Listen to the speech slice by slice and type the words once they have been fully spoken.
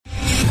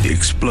The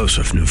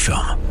explosive new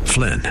film,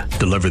 Flynn,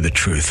 deliver the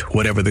truth,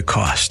 whatever the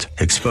cost,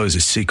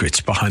 exposes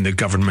secrets behind the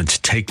government's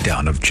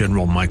takedown of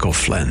General Michael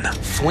Flynn.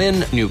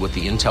 Flynn knew what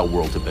the intel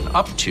world had been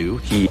up to.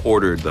 He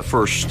ordered the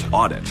first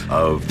audit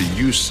of the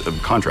use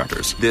of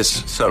contractors.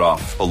 This set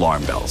off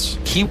alarm bells.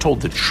 He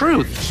told the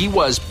truth. He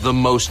was the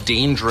most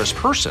dangerous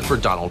person for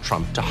Donald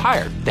Trump to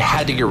hire. They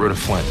had to get rid of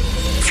Flynn.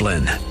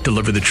 Flynn,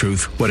 deliver the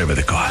truth, whatever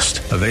the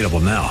cost. Available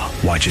now.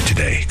 Watch it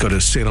today. Go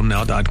to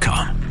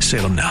salemnow.com.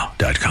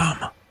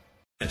 salemnow.com.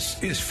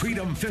 This is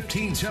Freedom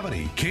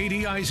 1570,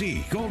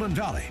 KDIZ, Golden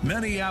Valley,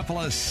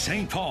 Minneapolis,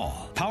 St.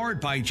 Paul. Powered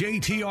by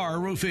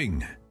JTR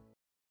Roofing.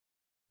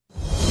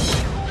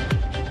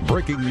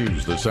 Breaking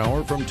news this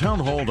hour from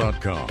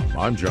townhall.com.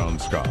 I'm John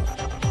Scott.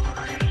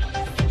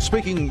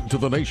 Speaking to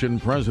the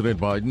nation, President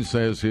Biden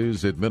says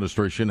his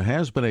administration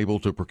has been able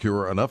to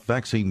procure enough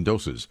vaccine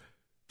doses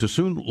to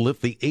soon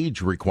lift the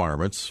age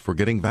requirements for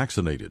getting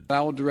vaccinated.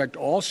 I will direct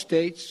all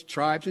states,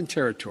 tribes, and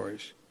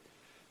territories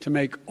to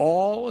make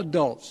all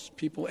adults,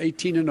 people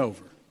 18 and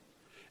over,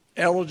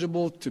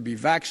 eligible to be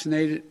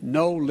vaccinated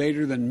no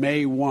later than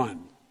May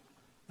 1.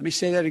 Let me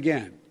say that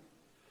again.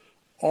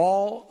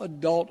 All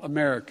adult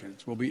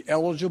Americans will be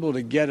eligible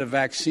to get a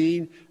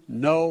vaccine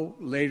no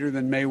later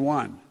than May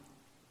 1.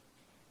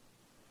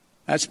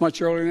 That's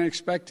much earlier than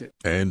expected.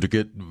 And to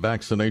get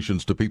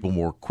vaccinations to people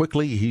more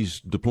quickly,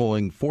 he's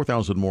deploying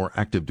 4,000 more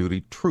active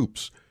duty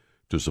troops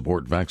to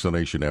support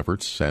vaccination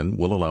efforts and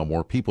will allow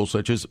more people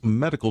such as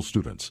medical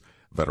students,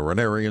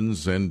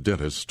 veterinarians, and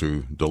dentists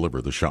to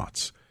deliver the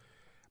shots.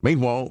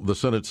 Meanwhile, the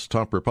Senate's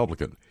top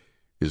Republican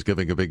is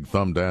giving a big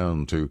thumb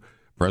down to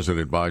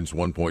President Biden's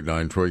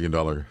 $1.9 trillion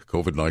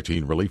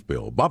COVID-19 relief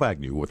bill. Bob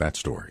Agnew with that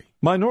story.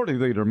 Minority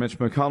Leader Mitch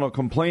McConnell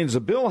complains the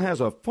bill has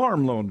a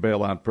farm loan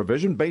bailout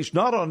provision based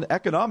not on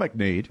economic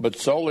need, but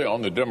solely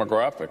on the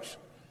demographics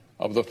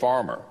of the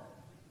farmer,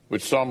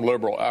 which some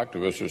liberal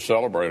activists are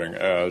celebrating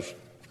as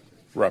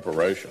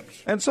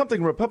reparations. And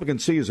something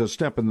Republicans see as a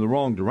step in the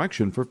wrong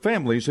direction for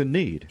families in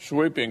need.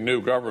 Sweeping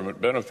new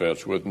government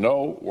benefits with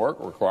no work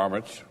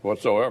requirements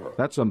whatsoever.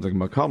 That's something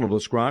McConnell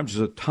describes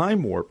as a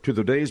time warp to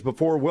the days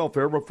before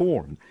welfare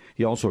reform.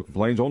 He also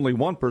complains only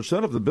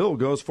 1% of the bill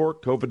goes for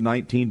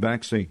COVID-19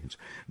 vaccines.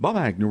 Bob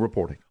Agnew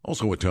reporting.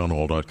 Also at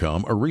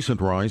townhall.com, a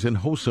recent rise in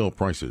wholesale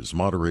prices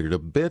moderated a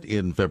bit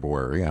in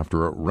February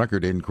after a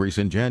record increase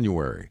in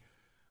January.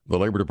 The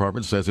Labor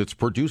Department says its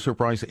Producer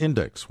Price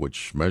Index,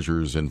 which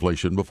measures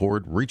inflation before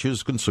it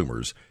reaches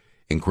consumers,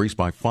 increased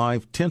by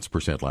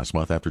 0.5% last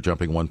month after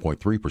jumping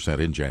 1.3%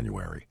 in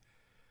January.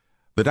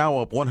 The Dow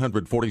up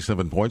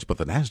 147 points, but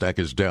the Nasdaq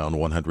is down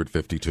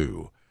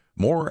 152.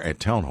 More at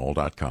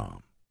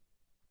townhall.com.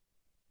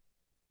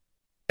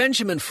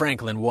 Benjamin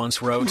Franklin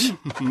once wrote,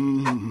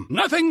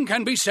 "Nothing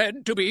can be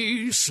said to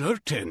be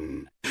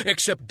certain,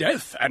 except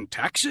death and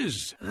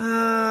taxes."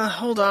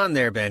 Hold on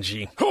there,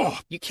 Benji. Oh.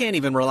 You can't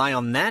even rely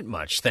on that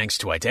much thanks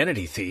to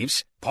identity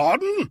thieves.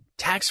 Pardon?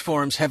 Tax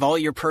forms have all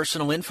your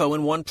personal info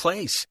in one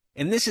place.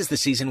 And this is the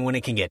season when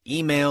it can get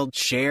emailed,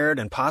 shared,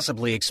 and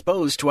possibly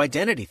exposed to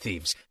identity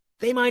thieves.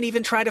 They might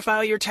even try to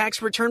file your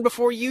tax return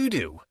before you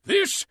do.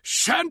 This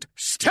shan't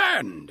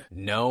stand.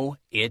 No,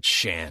 it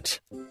shan't.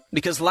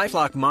 Because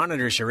LifeLock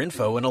monitors your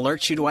info and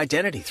alerts you to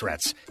identity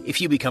threats. If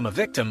you become a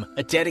victim,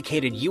 a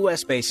dedicated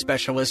U.S.-based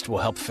specialist will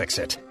help fix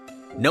it.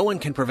 No one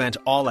can prevent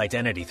all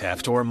identity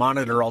theft or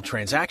monitor all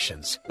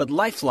transactions, but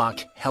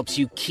LifeLock helps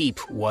you keep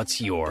what's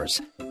yours.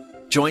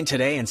 Join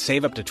today and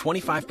save up to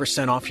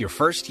 25% off your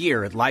first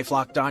year at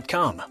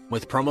LifeLock.com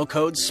with promo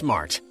code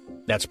SMART.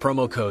 That's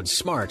promo code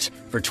SMART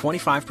for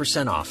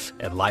 25% off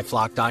at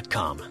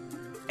LifeLock.com.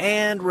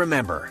 And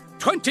remember,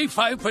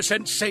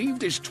 25%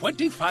 saved is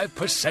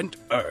 25%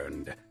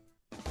 earned.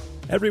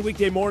 Every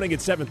weekday morning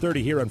at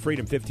 7:30 here on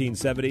Freedom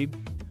 1570,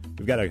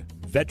 we've got a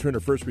veteran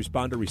or first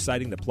responder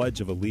reciting the Pledge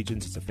of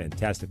Allegiance. It's a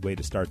fantastic way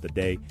to start the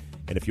day.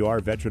 And if you are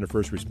a veteran or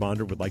first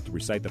responder, would like to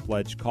recite the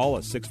pledge, call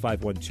us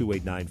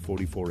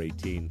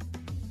 651-289-4418.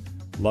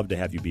 Love to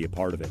have you be a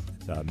part of it.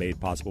 Made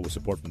possible with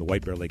support from the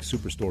White Bear Lake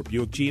Superstore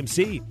Buick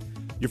GMC.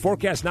 Your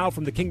forecast now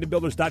from the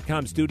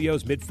KingdomBuilders.com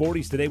studios.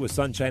 Mid-40s today with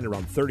sunshine,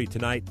 around 30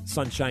 tonight.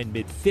 Sunshine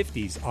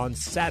mid-50s on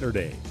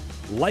Saturday.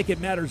 Like It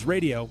Matters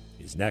Radio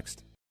is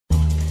next.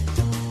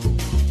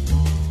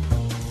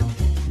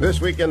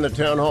 This week in the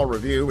Town Hall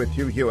Review with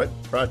Hugh Hewitt,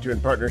 brought to you in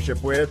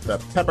partnership with the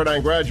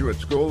Pepperdine Graduate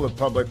School of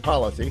Public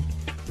Policy.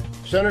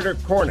 Senator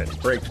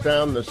Cornyn breaks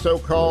down the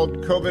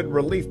so-called COVID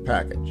relief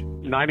package.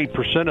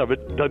 90% of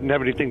it doesn't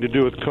have anything to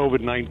do with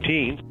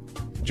COVID-19.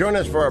 Join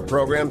us for our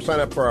program. Sign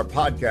up for our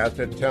podcast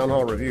at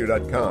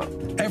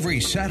townhallreview.com.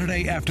 Every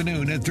Saturday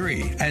afternoon at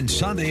 3 and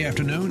Sunday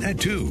afternoon at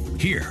 2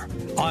 here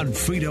on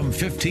Freedom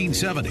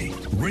 1570,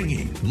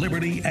 ringing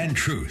liberty and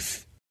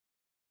truth.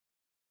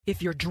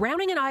 If you're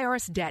drowning in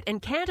IRS debt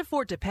and can't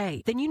afford to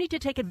pay, then you need to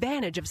take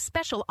advantage of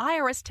special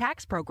IRS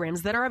tax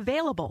programs that are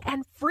available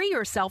and free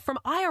yourself from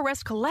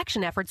IRS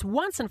collection efforts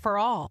once and for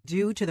all.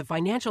 Due to the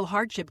financial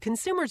hardship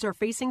consumers are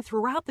facing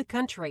throughout the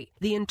country,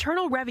 the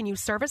Internal Revenue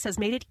Service has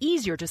made it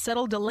easier to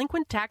settle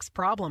delinquent tax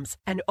problems.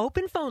 An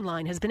open phone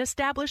line has been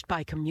established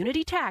by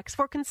Community Tax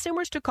for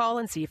consumers to call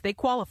and see if they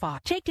qualify.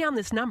 Take down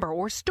this number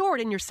or store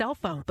it in your cell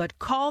phone, but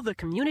call the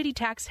Community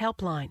Tax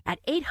Helpline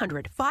at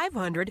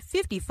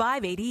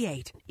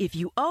 800-500-5588. If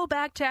you owe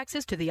back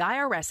taxes to the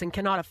IRS and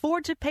cannot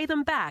afford to pay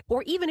them back,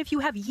 or even if you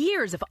have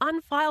years of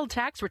unfiled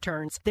tax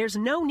returns, there's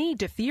no need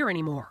to fear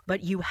anymore.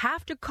 But you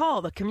have to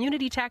call the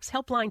Community Tax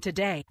Helpline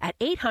today at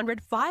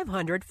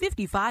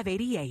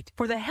 800-500-5588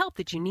 for the help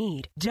that you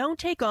need. Don't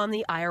take on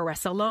the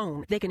IRS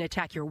alone. They can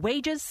attack your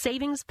wages,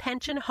 savings,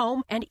 pension,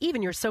 home, and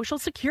even your Social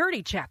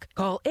Security check.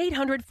 Call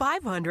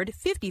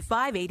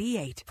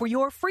 800-500-5588 for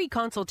your free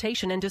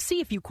consultation and to see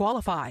if you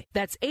qualify.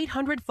 That's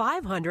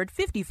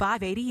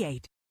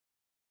 800-500-5588.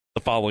 The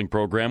following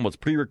program was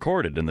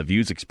pre-recorded, and the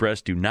views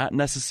expressed do not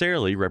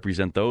necessarily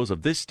represent those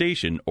of this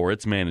station or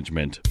its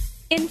management.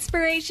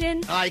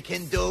 Inspiration. I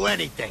can do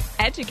anything.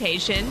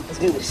 Education. Let's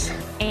do this.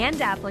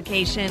 And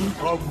application.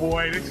 Oh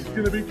boy, this is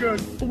going to be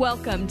good.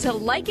 Welcome to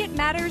Like It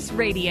Matters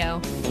Radio.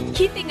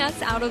 Keeping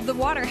us out of the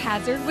water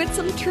hazard with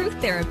some truth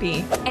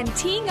therapy. And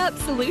teeing up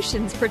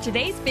solutions for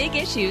today's big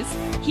issues.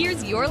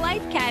 Here's your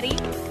life caddy,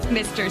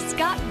 Mr.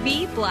 Scott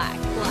V. Black.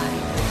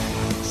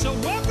 So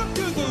welcome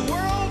to the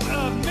world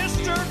of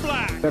Mr.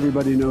 Black.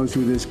 Everybody knows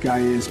who this guy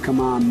is. Come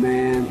on,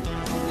 man.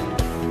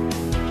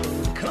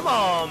 Come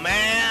on,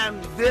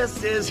 man.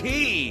 This is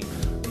he,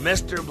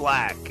 Mr.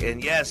 Black.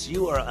 And yes,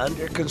 you are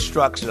under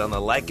construction on the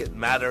Like It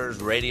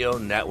Matters Radio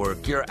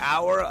Network, your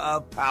hour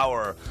of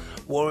power,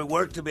 where we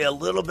work to be a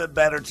little bit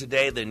better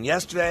today than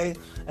yesterday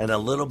and a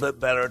little bit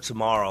better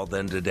tomorrow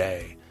than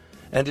today.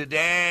 And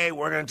today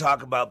we're going to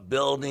talk about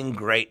building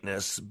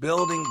greatness.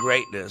 Building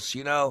greatness.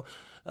 You know,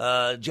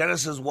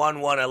 Genesis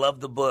 1:1, I love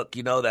the book.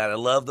 You know that. I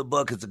love the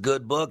book. It's a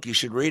good book. You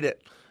should read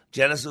it.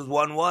 Genesis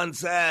 1:1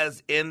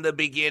 says, in the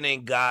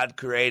beginning, God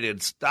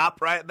created.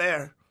 Stop right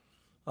there.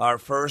 Our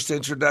first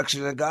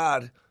introduction to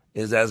God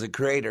is as a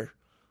creator.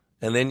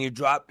 And then you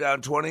drop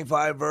down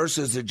 25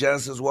 verses to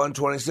Genesis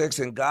 1:26,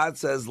 and God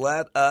says,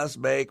 let us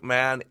make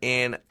man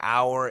in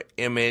our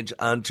image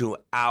unto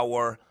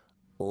our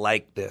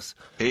likeness.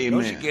 Amen.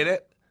 Don't you get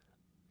it?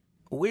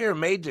 We are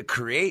made to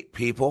create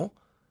people.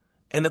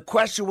 And the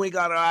question we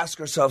got to ask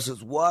ourselves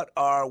is, what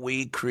are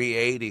we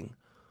creating?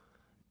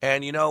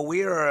 And, you know,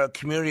 we are a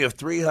community of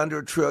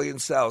 300 trillion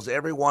cells,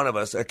 every one of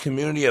us, a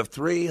community of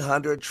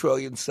 300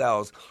 trillion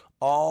cells,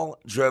 all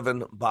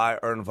driven by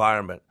our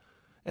environment.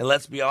 And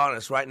let's be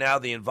honest, right now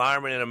the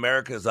environment in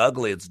America is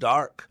ugly. It's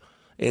dark.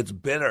 It's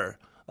bitter.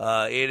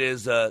 It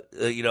is,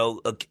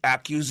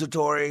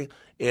 accusatory.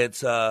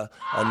 It's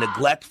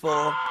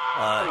neglectful.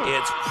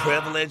 It's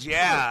privilege.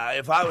 Yeah,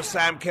 if I was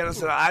Sam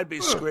Kinison, I'd be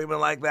screaming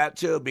like that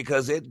too,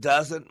 because it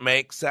doesn't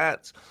make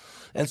sense.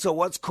 And so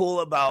what's cool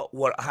about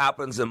what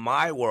happens in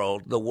my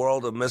world, the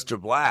world of Mr.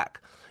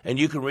 Black, and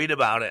you can read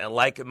about it at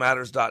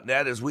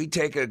likeitmatters.net, is we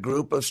take a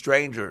group of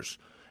strangers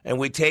and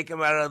we take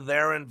them out of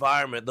their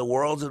environment, the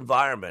world's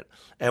environment,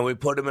 and we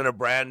put them in a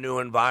brand new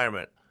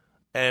environment.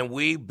 And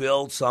we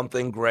build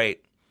something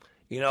great.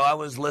 You know, I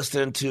was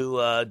listening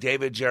to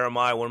David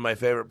Jeremiah, one of my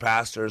favorite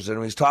pastors,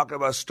 and he's talking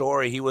about a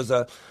story. He was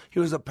a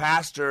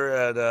pastor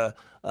at,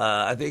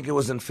 I think it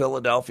was in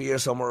Philadelphia or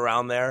somewhere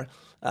around there.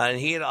 And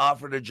he had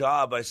offered a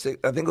job, I think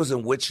it was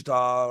in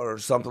Wichita or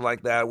something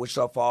like that,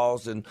 Wichita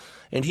Falls. And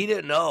he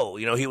didn't know,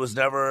 you know, he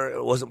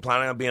wasn't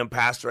planning on being a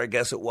pastor, I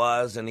guess it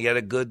was. And he had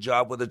a good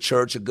job with the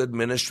church, a good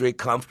ministry,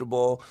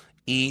 comfortable,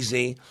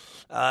 easy.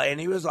 And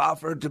he was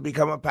offered to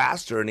become a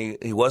pastor. And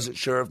he wasn't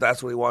sure if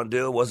that's what he wanted to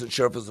do. Wasn't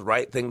sure if it was the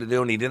right thing to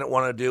do. And he didn't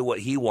want to do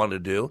what he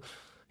wanted to do.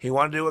 He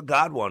wanted to do what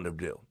God wanted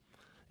to do.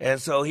 And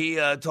so he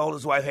told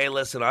his wife, hey,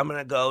 listen, I'm going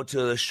to go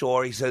to the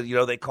shore. He said, you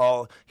know, they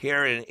call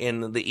here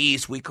in the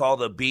East, we call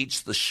the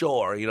beach the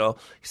shore, you know.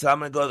 He said, I'm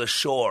going to go to the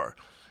shore.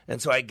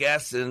 And so I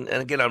guess, and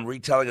again, I'm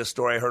retelling a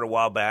story I heard a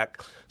while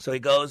back. So he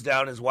goes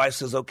down, his wife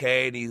says,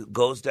 okay, and he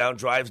goes down,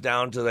 drives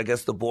down to, I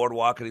guess, the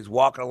boardwalk, and he's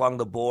walking along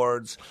the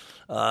boards,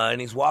 and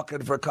he's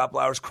walking for a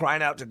couple hours,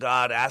 crying out to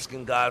God,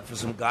 asking God for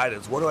some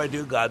guidance. What do I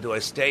do, God? Do I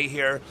stay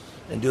here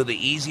and do the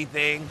easy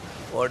thing,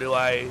 or do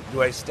I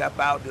step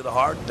out and do the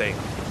hard thing?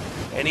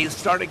 And he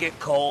started to get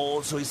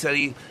cold, so he said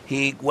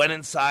he went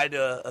inside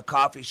a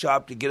coffee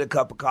shop to get a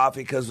cup of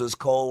coffee because it was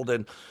cold,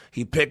 and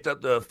he picked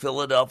up the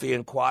Philadelphia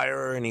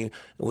Inquirer, and he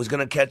was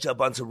going to catch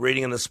up on some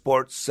reading in the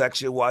sports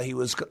section while he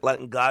was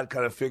letting God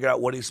kind of figure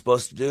out what he's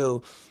supposed to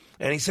do.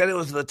 And he said it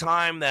was the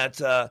time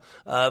that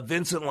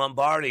Vincent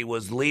Lombardi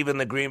was leaving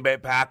the Green Bay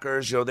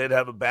Packers. You know, they'd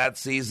have a bad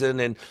season,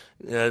 and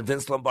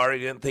Vince Lombardi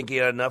didn't think he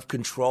had enough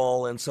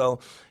control. And so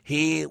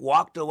he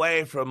walked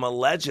away from a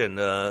legend,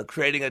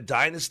 creating a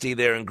dynasty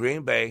there in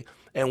Green Bay,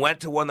 and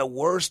went to one of the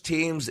worst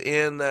teams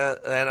in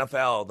the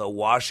NFL, the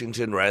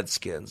Washington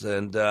Redskins.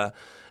 And the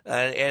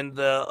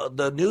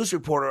news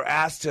reporter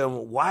asked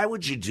him, why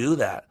would you do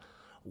that?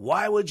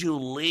 Why would you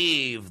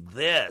leave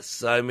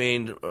this? I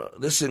mean,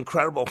 this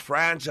incredible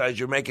franchise,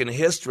 you're making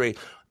history,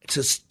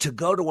 to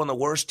go to one of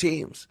the worst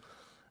teams.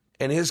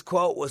 And his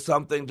quote was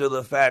something to the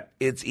effect,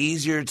 it's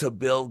easier to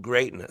build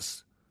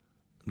greatness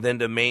than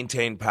to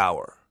maintain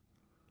power.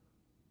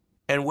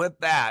 And with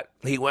that,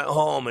 he went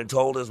home and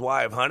told his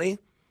wife, honey,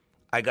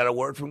 I got a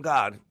word from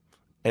God,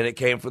 and it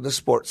came from the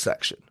sports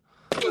section.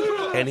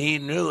 And he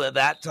knew at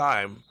that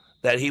time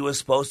that he was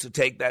supposed to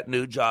take that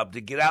new job,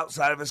 to get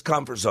outside of his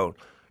comfort zone,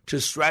 to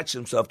stretch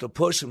himself, to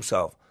push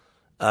himself,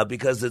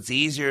 because it's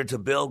easier to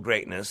build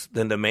greatness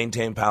than to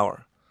maintain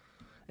power.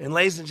 And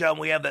ladies and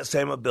gentlemen, we have that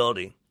same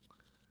ability.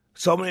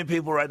 So many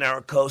people right now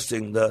are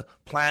coasting, the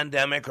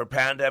plandemic or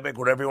pandemic,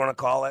 whatever you want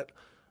to call it,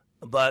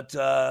 but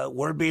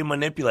we're being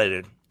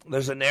manipulated.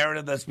 There's a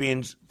narrative that's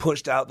being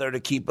pushed out there to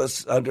keep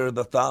us under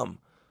the thumb.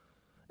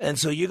 And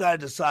so you got to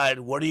decide,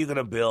 what are you going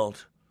to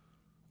build?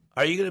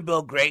 Are you going to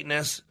build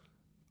greatness,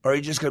 or are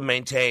you just going to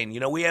maintain?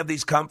 You know, we have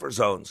these comfort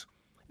zones,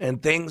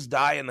 and things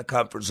die in the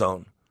comfort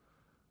zone.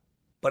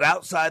 But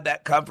outside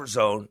that comfort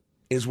zone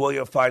is where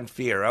you'll find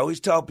fear. I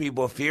always tell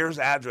people fear's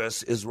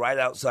address is right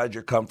outside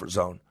your comfort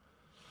zone.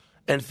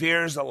 And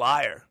fear is a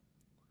liar.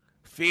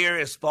 Fear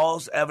is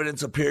false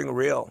evidence appearing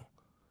real.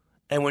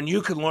 And when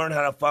you can learn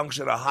how to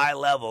function at a high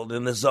level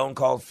in the zone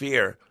called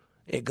fear,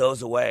 it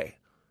goes away.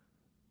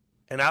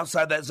 And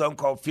outside that zone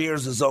called fear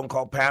is a zone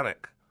called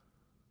panic.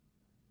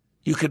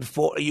 You could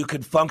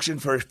function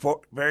for a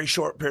very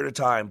short period of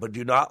time, but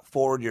do not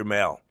forward your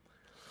mail.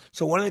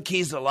 So one of the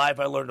keys to life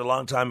I learned a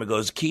long time ago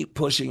is keep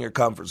pushing your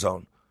comfort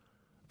zone.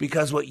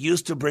 Because what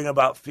used to bring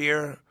about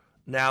fear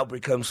now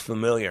becomes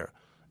familiar.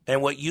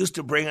 And what used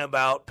to bring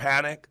about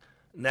panic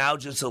now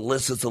just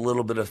elicits a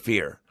little bit of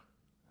fear.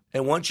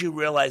 And once you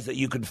realize that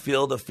you can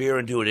feel the fear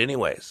and do it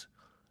anyways,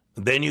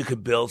 then you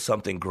can build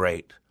something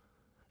great.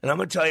 And I'm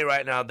going to tell you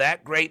right now,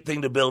 that great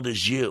thing to build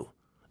is you.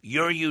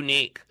 You're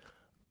unique.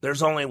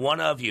 There's only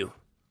one of you.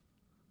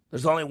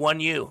 There's only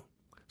one you.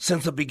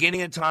 Since the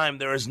beginning of time,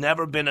 there has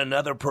never been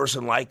another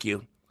person like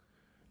you.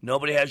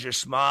 Nobody has your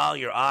smile,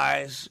 your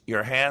eyes,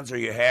 your hands, or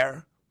your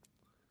hair.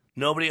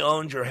 Nobody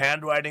owns your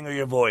handwriting or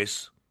your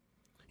voice.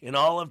 In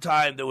all of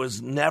time, there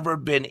was never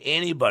been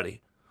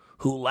anybody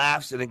who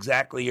laughs in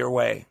exactly your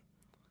way.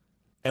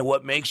 And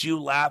what makes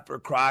you laugh or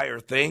cry or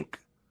think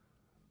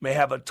may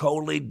have a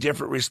totally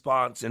different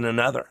response in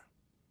another.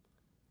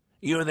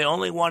 You're the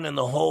only one in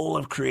the whole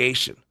of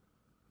creation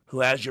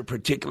who has your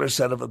particular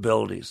set of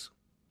abilities.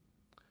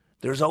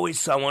 There's always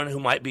someone who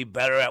might be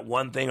better at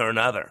one thing or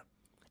another.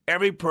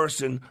 Every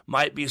person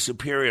might be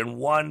superior in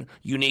one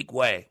unique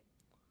way.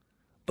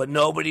 But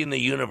nobody in the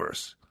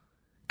universe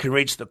can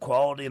reach the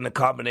quality and the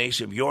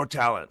combination of your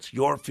talents,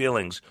 your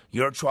feelings,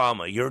 your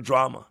trauma, your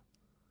drama.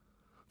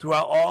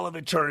 Throughout all of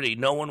eternity,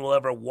 no one will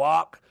ever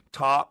walk,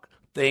 talk,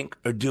 think,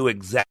 or do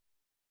exactly.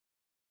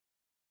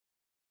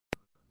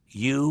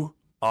 You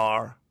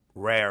are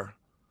rare.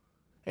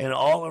 In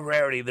all of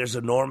rarity, there's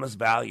enormous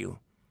value.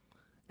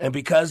 And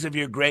because of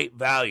your great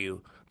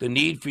value, the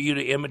need for you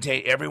to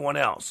imitate everyone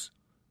else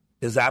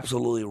is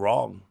absolutely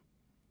wrong.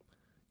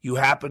 You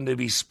happen to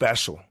be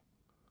special.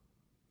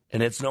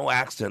 And it's no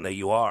accident that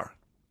you are.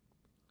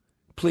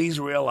 Please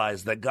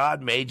realize that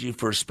God made you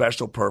for a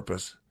special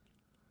purpose.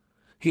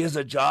 He has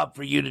a job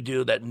for you to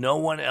do that no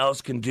one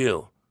else can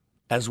do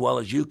as well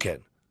as you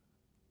can,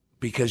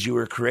 because you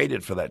were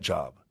created for that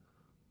job.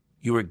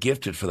 You were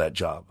gifted for that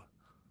job.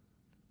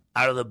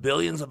 Out of the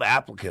billions of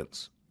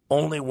applicants,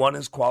 only one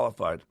is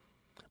qualified.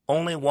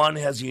 Only one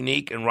has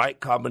unique and right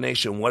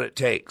combination what it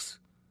takes.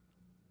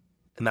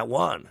 And that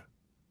one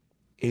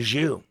is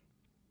you.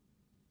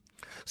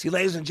 See,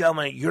 ladies and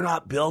gentlemen, you're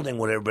not building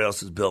what everybody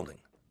else is building.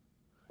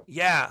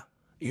 Yeah,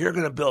 you're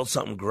going to build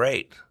something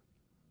great.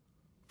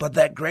 But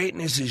that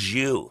greatness is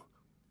you,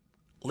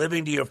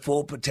 living to your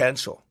full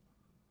potential.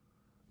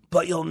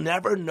 But you'll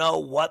never know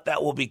what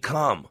that will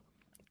become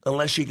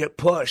unless you get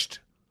pushed.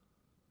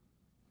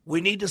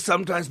 We need to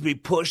sometimes be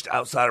pushed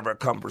outside of our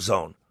comfort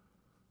zone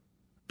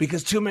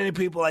because too many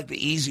people like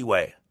the easy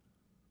way.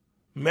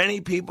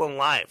 Many people in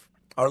life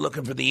are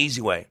looking for the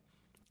easy way.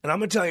 And I'm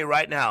going to tell you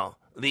right now,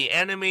 the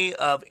enemy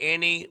of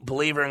any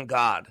believer in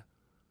God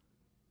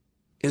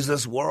is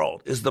this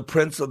world, is the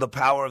prince of the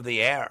power of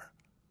the air.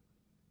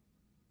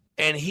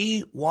 And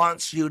he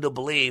wants you to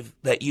believe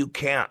that you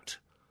can't.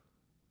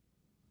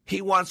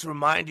 He wants to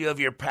remind you of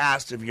your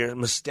past, of your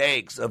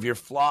mistakes, of your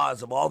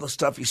flaws, of all the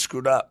stuff you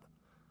screwed up.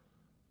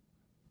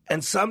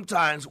 And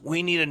sometimes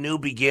we need a new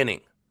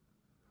beginning.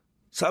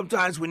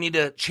 Sometimes we need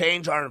to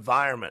change our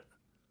environment.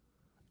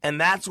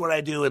 And that's what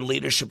I do in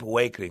Leadership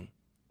Awakening.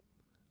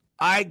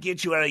 I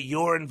get you out of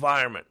your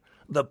environment,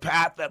 the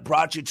path that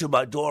brought you to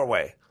my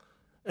doorway,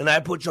 and I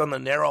put you on the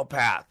narrow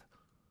path.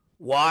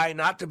 Why?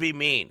 Not to be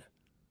mean,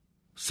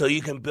 so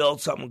you can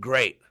build something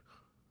great.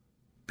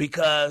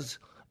 Because,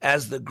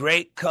 as the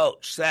great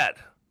coach said,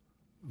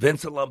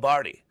 Vincent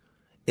Lombardi,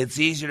 it's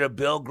easier to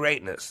build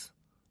greatness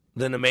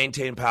than to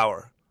maintain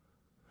power.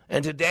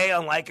 And today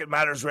on Like It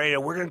Matters Radio,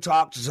 we're going to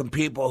talk to some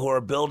people who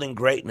are building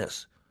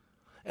greatness.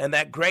 And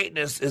that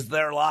greatness is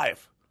their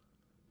life.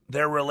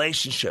 their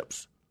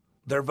relationships,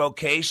 their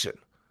vocation,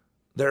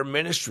 their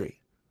ministry.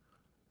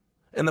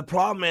 And the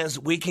problem is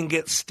we can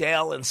get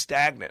stale and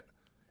stagnant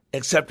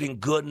accepting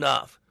good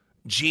enough,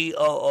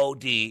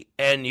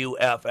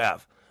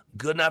 Goodnuff,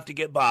 good enough to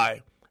get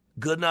by,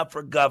 good enough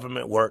for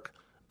government work,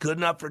 good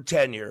enough for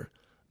tenure,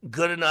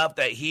 good enough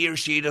that he or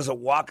she doesn't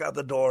walk out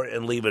the door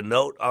and leave a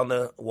note on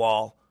the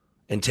wall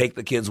and take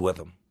the kids with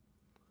them.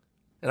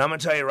 And I'm going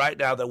to tell you right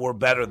now that we're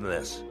better than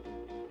this.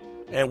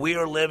 And we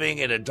are living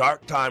in a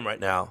dark time right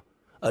now,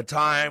 a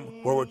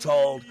time where we're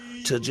told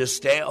to just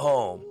stay at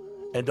home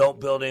and don't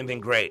build anything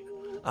great.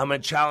 I'm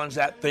going to challenge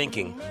that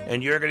thinking,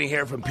 and you're going to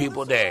hear from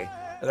people today.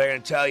 They're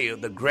going to tell you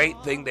the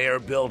great thing they are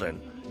building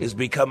is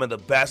becoming the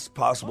best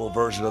possible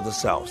version of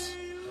themselves.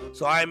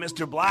 So I am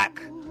Mr.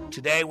 Black.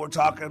 Today we're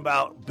talking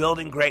about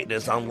building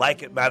greatness on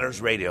Like It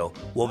Matters Radio.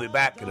 We'll be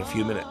back in a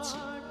few minutes.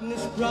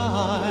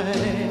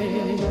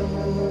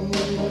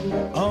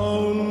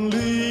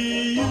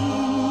 Only you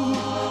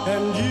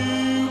and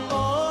you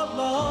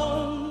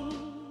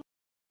alone.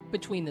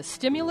 Between the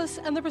stimulus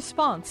and the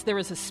response, there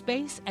is a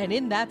space, and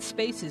in that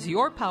space is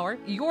your power,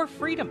 your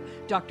freedom.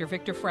 Dr.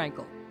 Viktor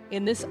Frankl.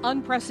 In this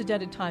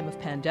unprecedented time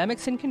of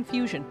pandemics and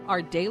confusion,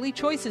 our daily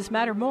choices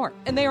matter more,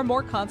 and they are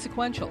more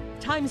consequential.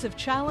 Times of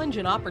challenge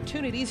and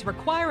opportunities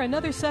require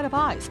another set of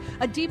eyes,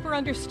 a deeper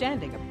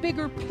understanding, a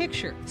bigger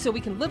picture, so we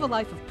can live a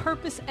life of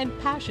purpose and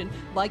passion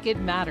like it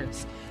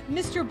matters.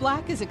 Mr.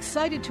 Black is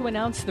excited to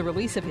announce the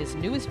release of his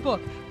newest book,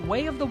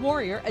 Way of the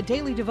Warrior, a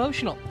daily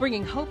devotional,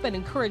 bringing hope and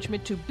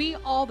encouragement to be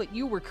all that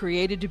you were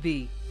created to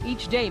be.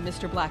 Each day,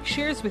 Mr. Black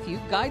shares with you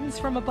guidance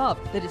from above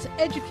that is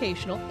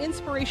educational,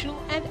 inspirational,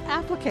 and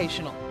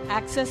applicational.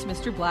 Access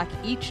Mr. Black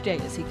each day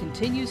as he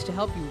continues to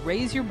help you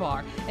raise your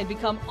bar and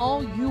become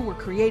all you were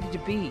created to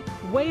be.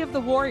 Way of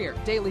the Warrior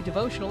Daily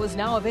Devotional is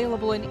now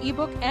available in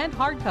ebook and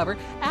hardcover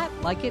at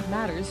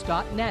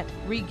likeitmatters.net.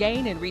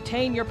 Regain and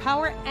retain your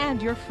power and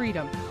your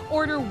freedom.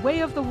 Order Way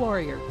of the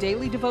Warrior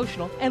Daily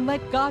Devotional and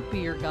let God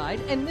be your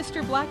guide and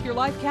Mr. Black your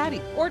life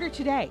caddy. Order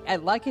today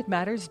at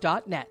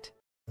likeitmatters.net.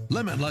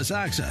 Limitless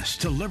access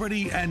to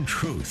liberty and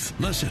truth.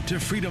 Listen to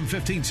Freedom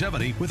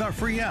 1570 with our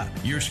free app,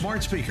 your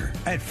smart speaker,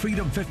 at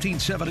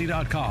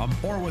freedom1570.com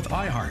or with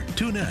iHeart,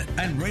 TuneIn,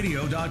 and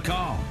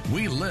radio.com.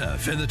 We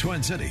live in the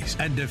Twin Cities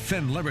and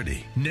defend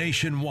liberty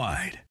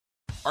nationwide.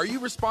 Are you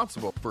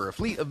responsible for a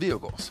fleet of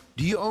vehicles?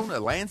 Do you own a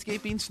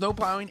landscaping,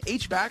 snowplowing,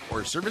 HVAC,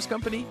 or service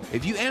company?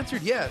 If you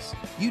answered yes,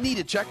 you need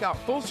to check out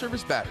Full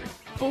Service Battery.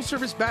 Full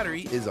Service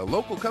Battery is a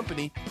local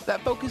company that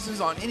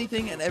focuses on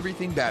anything and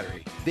everything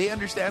battery. They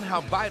understand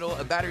how vital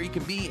a battery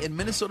can be in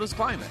Minnesota's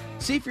climate.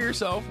 See for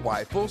yourself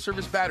why Full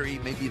Service Battery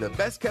may be the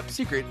best kept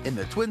secret in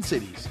the Twin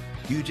Cities.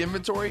 Huge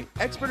inventory,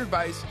 expert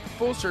advice,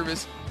 full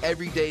service,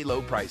 everyday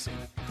low pricing.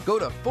 Go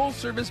to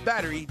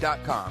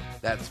FullServiceBattery.com.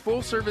 That's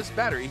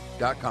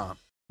FullServiceBattery.com.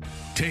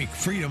 Take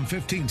Freedom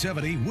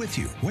 1570 with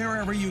you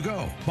wherever you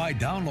go by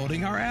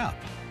downloading our app.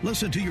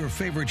 Listen to your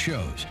favorite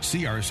shows,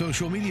 see our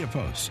social media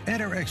posts,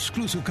 enter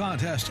exclusive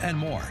contests, and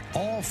more.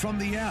 All from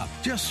the app.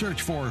 Just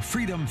search for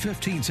Freedom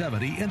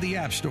 1570 in the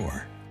App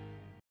Store.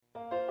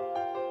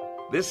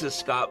 This is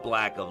Scott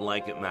Black of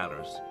Like It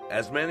Matters.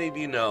 As many of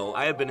you know,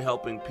 I have been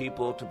helping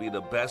people to be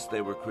the best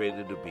they were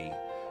created to be.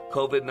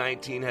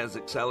 COVID-19 has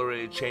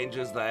accelerated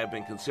changes that I have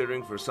been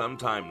considering for some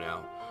time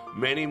now.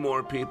 Many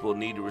more people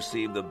need to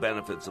receive the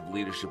benefits of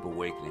Leadership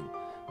Awakening.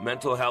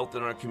 Mental health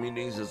in our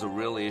communities is a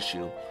real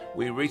issue.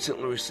 We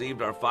recently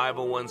received our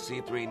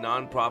 501c3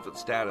 nonprofit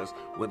status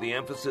with the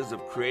emphasis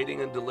of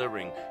creating and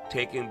delivering,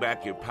 taking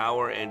back your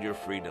power and your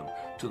freedom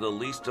to the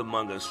least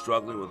among us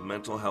struggling with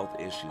mental health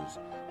issues.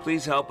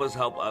 Please help us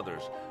help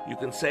others. You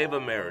can save a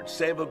marriage,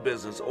 save a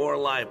business, or a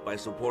life by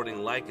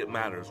supporting Like It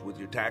Matters with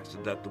your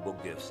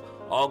tax-deductible gifts.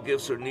 All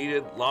gifts are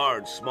needed,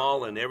 large,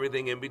 small, and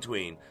everything in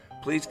between.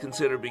 Please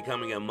consider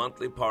becoming a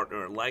monthly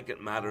partner at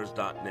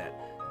likeitmatters.net.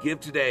 Give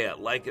today at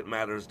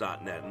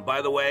likeitmatters.net. And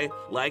by the way,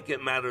 Like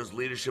It Matters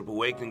Leadership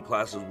Awakening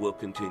classes will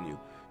continue.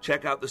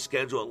 Check out the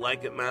schedule at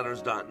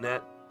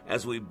likeitmatters.net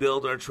as we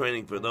build our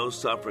training for those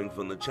suffering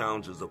from the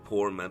challenges of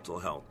poor mental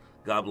health.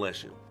 God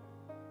bless you.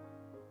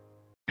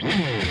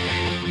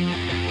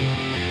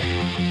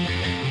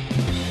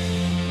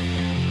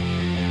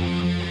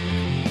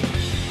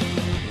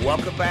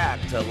 Welcome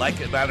back to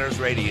Like It Matters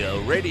Radio.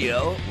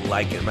 Radio,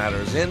 Like It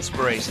Matters,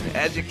 inspiration,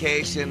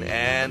 education,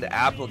 and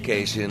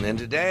application. And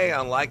today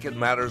on Like It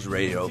Matters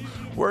Radio,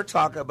 we're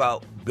talking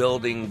about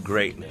building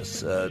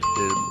greatness. We're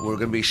going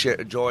to be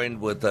joined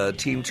with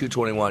Team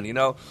 221. You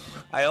know,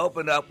 I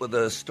opened up with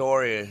a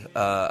story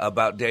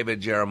about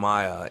David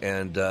Jeremiah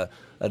and a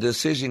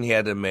decision he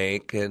had to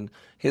make. And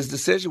his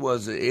decision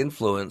was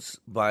influenced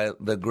by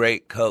the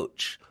great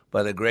coach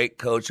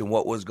and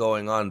what was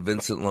going on,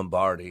 Vincent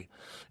Lombardi.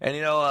 And,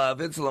 you know,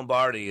 Vincent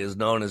Lombardi is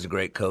known as a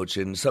great coach,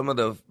 and some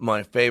of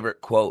my favorite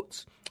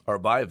quotes are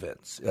by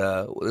Vince.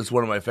 It's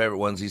one of my favorite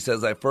ones. He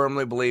says, "I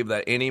firmly believe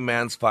that any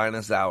man's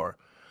finest hour,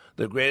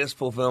 the greatest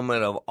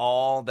fulfillment of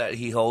all that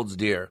he holds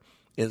dear,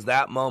 is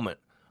that moment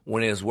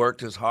when he has worked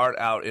his heart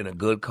out in a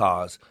good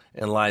cause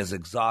and lies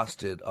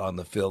exhausted on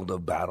the field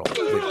of battle,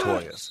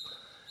 victorious."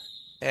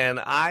 And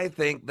I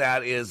think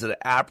that is an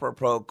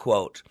apropos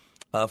quote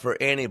for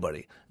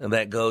anybody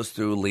that goes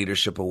through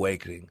Leadership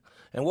Awakening.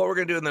 And what we're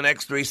going to do in the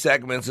next 3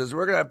 segments is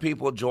we're going to have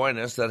people join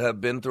us that have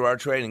been through our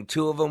training.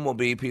 2 of them will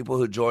be people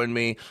who joined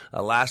me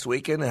last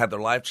weekend and had their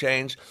life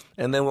change.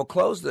 And then we'll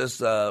close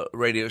this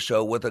radio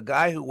show with a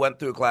guy who went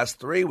through class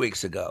 3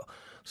 weeks ago.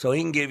 So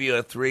he can give you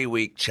a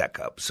 3-week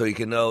checkup so you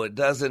can know it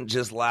doesn't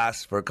just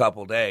last for a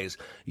couple days.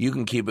 You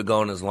can keep it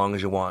going as long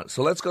as you want.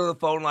 So let's go to the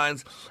phone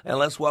lines and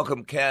let's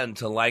welcome Ken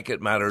to Like It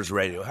Matters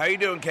Radio. How are you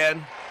doing,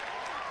 Ken?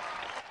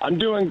 I'm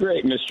doing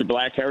great, Mr.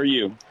 Black. How are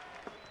you?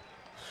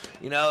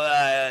 You know,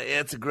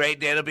 it's a great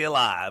day to be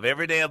alive.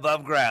 Every day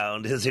above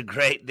ground is a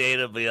great day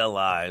to be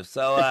alive.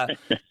 So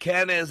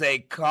Ken is a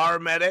car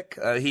medic.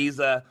 He's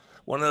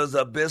one of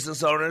those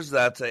business owners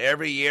that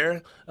every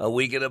year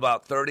we get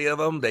about 30 of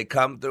them. They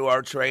come through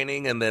our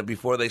training, and then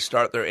before they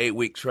start their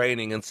 8-week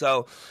training. And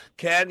so,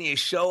 Ken, you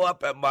show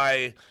up at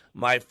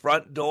my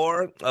front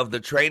door of the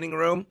training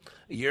room.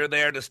 You're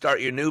there to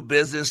start your new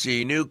business,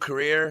 your new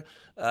career.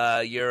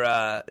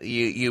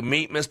 You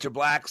meet Mr.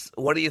 Blacks.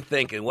 What are you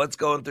thinking? What's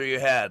going through your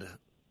head?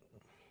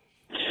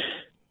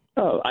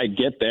 Oh, I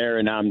get there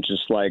and I'm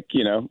just like,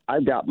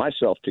 I've got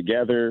myself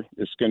together.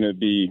 It's going to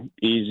be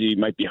easy.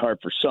 Might be hard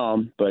for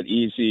some, but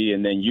easy.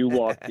 And then you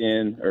walked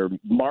in or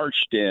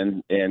marched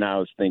in, and I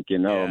was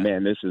thinking, oh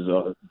man, this is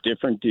a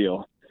different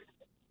deal.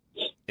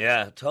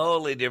 Yeah,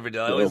 totally different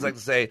deal. I always like to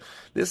say,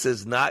 this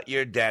is not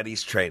your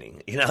daddy's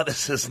training.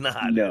 This is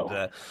not.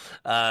 No.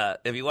 And,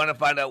 if you want to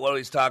find out what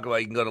he's talking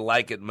about, you can go to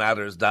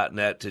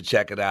likeitmatters.net to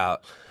check it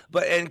out.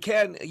 And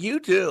Ken, you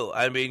too.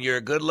 I mean, you're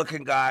a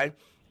good-looking guy.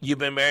 You've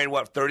been married,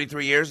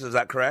 33 years? Is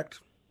that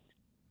correct?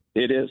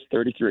 It is,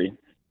 33.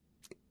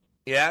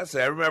 Yeah, so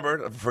I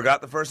remember. I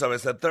forgot the first time I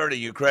said 30.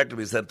 You corrected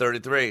me. You said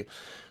 33.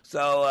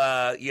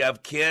 So you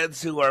have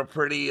kids who are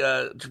pretty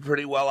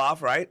well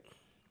off, right?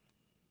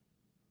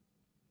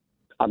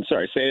 I'm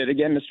sorry, say it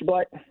again, Mr.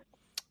 Black.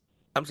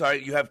 I'm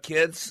sorry, you have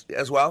kids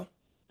as well?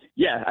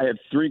 Yeah, I have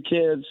 3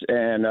 kids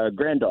and a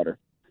granddaughter.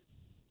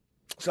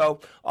 So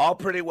all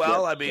pretty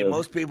well. Yeah, I mean,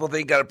 most people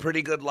think you got a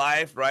pretty good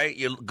life, right?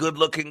 You're a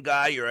good-looking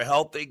guy. You're a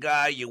healthy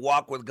guy. You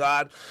walk with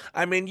God.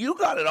 I mean, you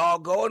got it all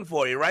going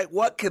for you, right?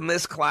 What can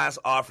this class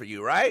offer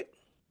you, right?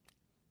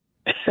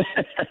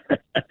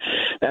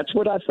 That's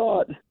what I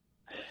thought.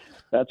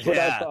 That's what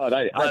I thought.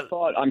 I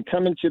thought I'm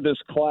coming to this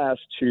class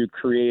to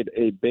create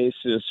a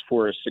basis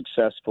for a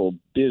successful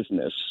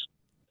business.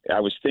 I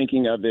was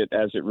thinking of it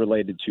as it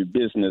related to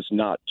business,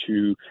 not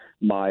to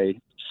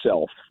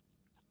myself.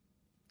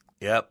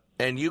 Yep.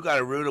 And you got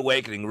a rude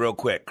awakening real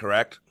quick,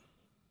 correct?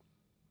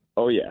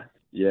 Oh, yeah.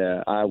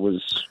 Yeah, I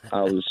was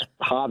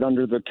hot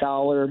under the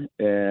collar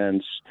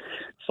and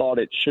thought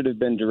it should have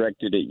been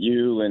directed at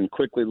you, and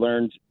quickly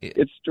learned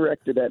it's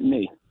directed at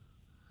me.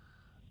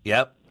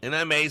 Yep. Isn't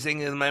that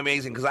amazing? Isn't that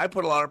amazing? Because I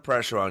put a lot of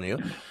pressure on you.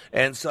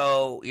 And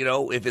so,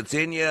 if it's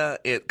in you,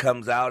 it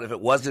comes out. If it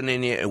wasn't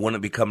in you, it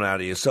wouldn't be coming out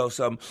of you. So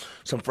some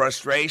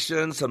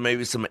frustration,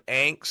 maybe some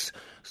angst,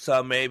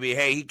 some maybe,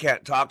 hey, he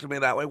can't talk to me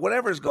that way,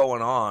 whatever's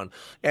going on.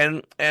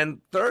 And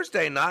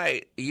Thursday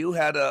night, you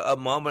had a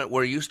moment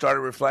where you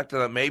started reflecting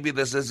that maybe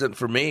this isn't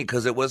for me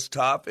because it was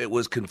tough, it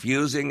was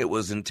confusing, it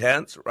was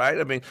intense, right?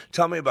 I mean,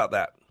 tell me about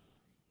that.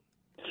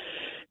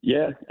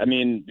 Yeah, I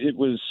mean, it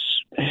was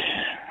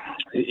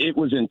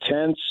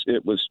intense.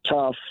 It was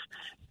tough.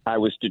 I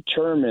was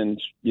determined,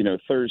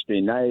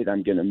 Thursday night,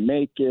 I'm going to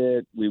make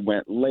it. We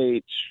went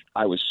late.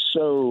 I was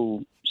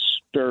so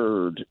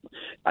stirred.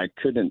 I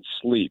couldn't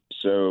sleep.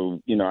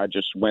 So, I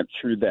just went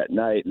through that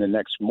night. And the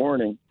next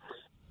morning,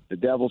 the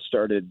devil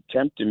started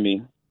tempting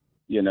me.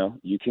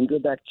 You can go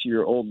back to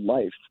your old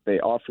life. They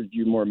offered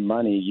you more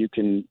money. You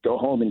can go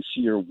home and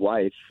see your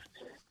wife,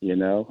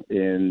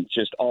 and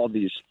just all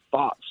these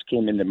thoughts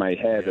came into my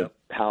head of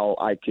how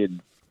I could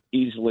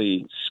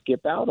easily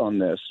skip out on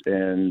this.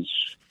 And,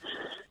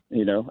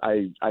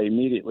 I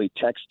immediately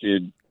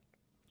texted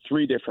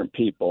 3 different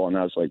people, and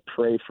I was like,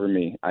 pray for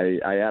me. I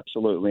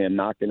absolutely am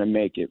not going to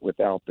make it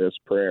without this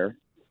prayer.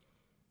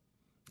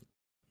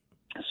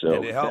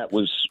 So that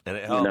was, and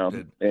it helped.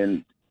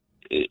 And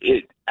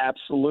it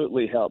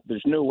absolutely helped.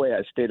 There's no way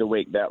I stayed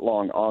awake that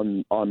long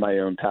on my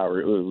own power.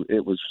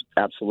 It was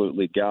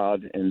absolutely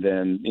God. And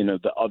then,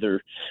 the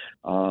other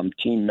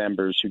team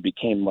members who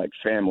became like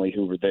family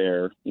who were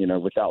there,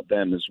 without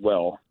them as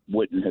well,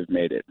 wouldn't have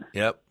made it.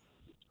 Yep.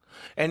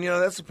 And,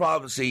 that's the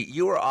problem. See,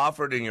 you were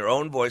offered in your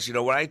own voice.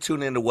 When I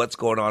tune into what's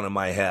going on in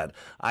my head,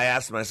 I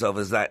ask myself,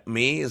 is that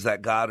me, is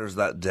that God, or is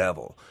that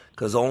devil?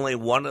 Because only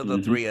one of the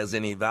 3 has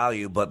any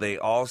value, but they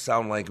all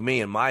sound like me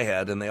in my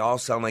head, and they all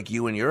sound like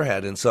you in your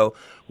head. And so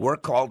we're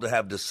called to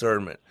have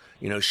discernment.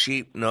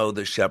 Sheep know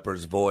the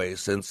shepherd's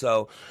voice. And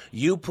so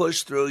you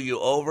pushed through, you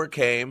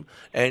overcame,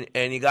 and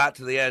you got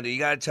to the end. You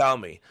got to tell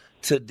me,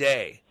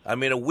 today,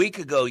 a week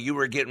ago, you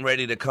were getting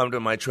ready to come to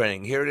my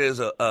training. Here it is,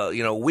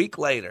 a week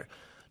later.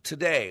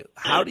 Today,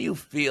 how do you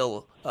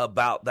feel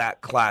about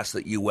that class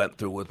that you went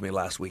through with me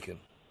last weekend?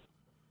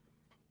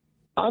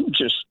 I'm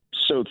just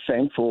so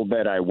thankful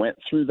that I went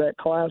through that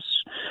class.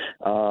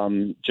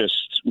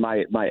 Just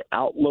my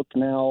outlook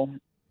now.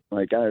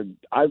 Like I've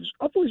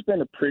always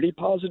been a pretty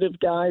positive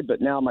guy,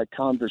 but now my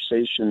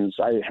conversations.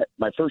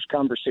 My first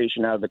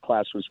conversation out of the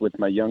class was with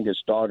my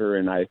youngest daughter,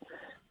 and I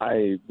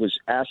was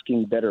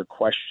asking better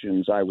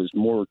questions. I was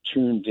more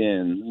tuned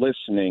in,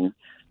 listening.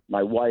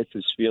 My wife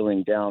is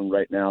feeling down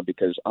right now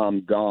because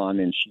I'm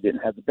gone, and she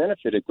didn't have the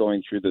benefit of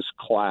going through this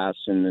class.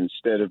 And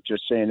instead of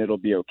just saying it'll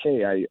be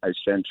okay, I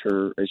sent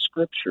her a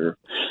scripture.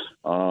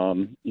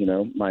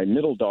 My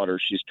middle daughter,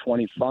 she's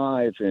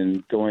 25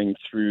 and going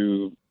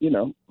through,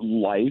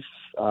 life,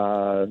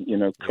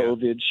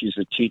 COVID. She's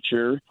a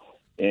teacher.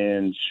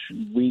 And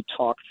we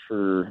talked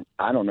for,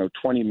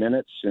 20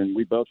 minutes, and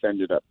we both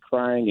ended up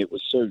crying. It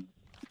was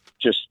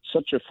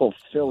such a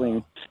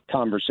fulfilling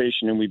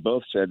conversation, and we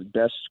both said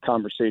best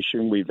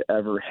conversation we've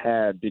ever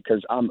had,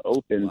 because I'm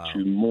open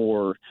to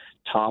more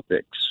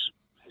topics.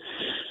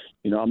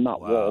 I'm not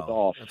walled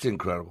off. That's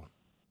incredible.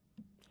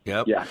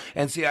 Yep. Yeah.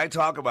 And see, I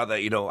talk about that.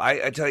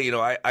 I tell you,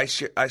 I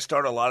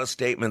start a lot of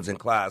statements in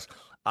class.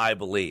 I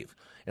believe,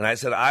 and I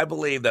said, I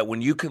believe that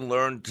when you can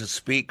learn to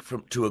speak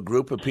to a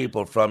group of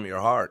people from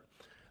your heart,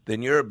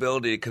 then your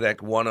ability to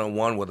connect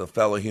one-on-one with a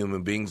fellow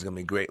human being is going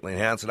to be greatly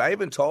enhanced. And I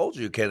even told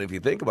you, Ken, if you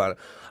think about it,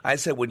 I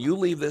said, when you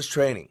leave this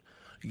training,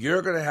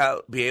 you're going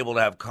to be able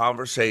to have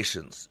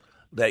conversations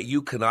that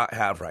you cannot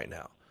have right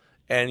now.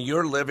 And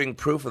you're living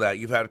proof of that.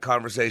 You've had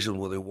conversations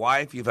with your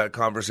wife. You've had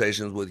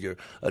conversations with your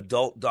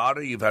adult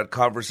daughter. You've had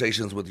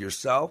conversations with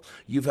yourself.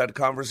 You've had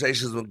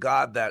conversations with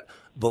God that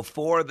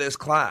before this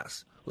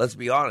class, let's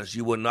be honest,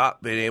 you would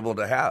not be able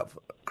to have,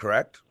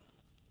 correct?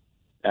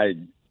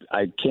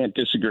 I can't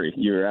disagree.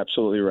 You're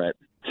absolutely right.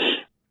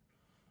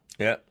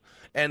 Yeah.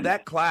 And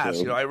that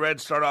class, I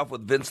start off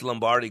with Vince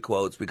Lombardi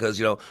quotes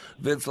because,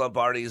 Vince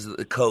Lombardi is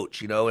the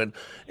coach, and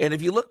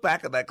if you look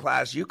back at that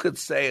class, you could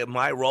say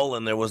my role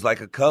in there was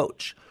like a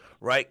coach,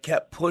 right?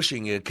 Kept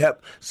pushing you,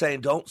 kept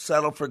saying, don't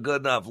settle for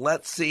good enough.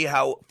 Let's see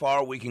how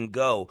far we can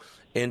go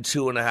in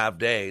 2.5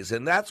 days.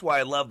 And that's why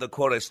I love the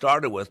quote I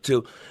started with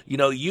too.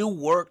 You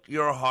worked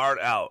your heart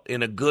out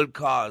in a good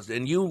cause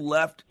and you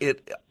left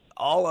it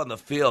all on the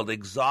field,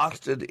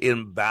 exhausted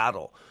in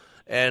battle.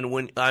 And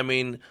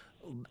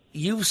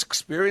you've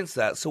experienced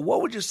that. So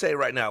what would you say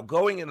right now,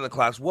 going into the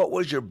class, what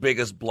was your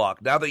biggest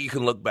block? Now that you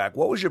can look back,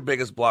 what was your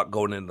biggest block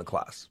going into the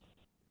class?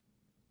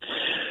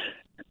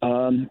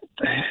 I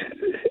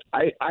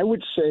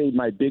would say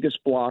my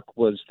biggest block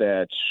was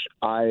that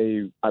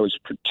I was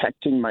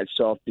protecting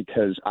myself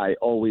because I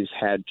always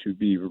had to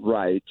be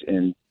right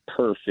and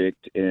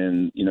perfect.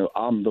 And,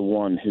 I'm the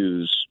one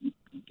who's,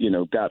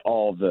 got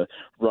all the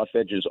rough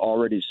edges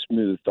already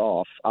smoothed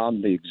off.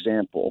 I'm the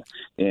example.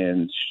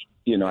 And,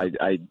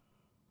 I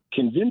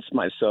convinced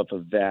myself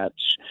of that.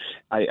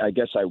 I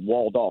guess I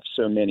walled off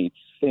so many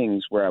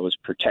things where I was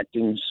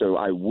protecting so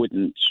I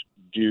wouldn't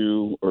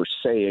do or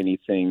say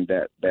anything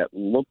that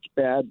looked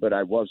bad, but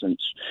I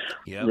wasn't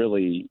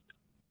really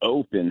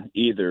open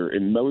either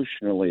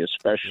emotionally,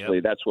 especially.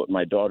 That's what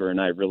my daughter and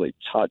I really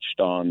touched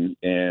on.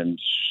 And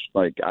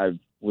I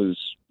was,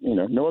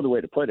 no other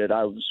way to put it.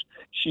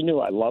 She knew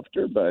I loved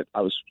her, but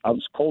I was a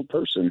cold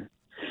person,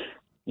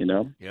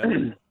 Yeah.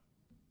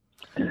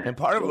 And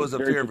part of it was a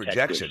fear of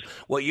rejection.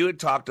 What you had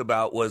talked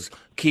about was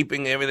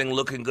keeping everything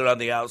looking good on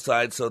the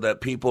outside so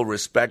that people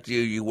respect you.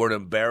 You weren't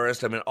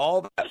embarrassed.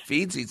 All that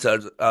feeds each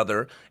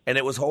other, and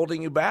it was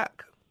holding you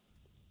back.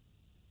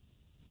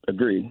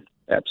 Agreed.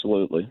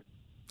 Absolutely.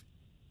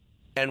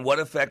 And what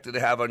effect did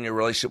it have on your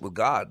relationship with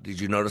God? Did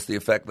you notice the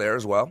effect there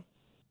as well?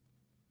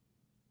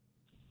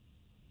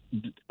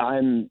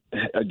 I'm,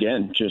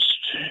 again, just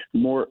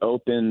more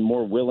open,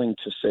 more willing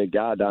to say,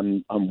 God,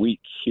 I'm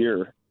weak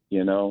here.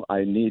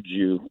 I need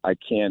you. I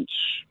can't,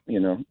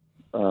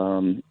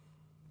 I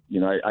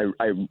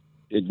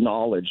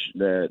acknowledge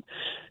that,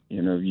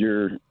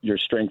 your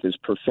strength is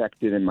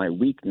perfected in my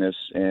weakness.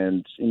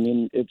 And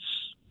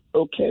it's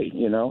okay.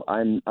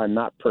 I'm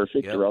not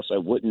perfect or else I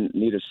wouldn't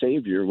need a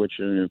savior, which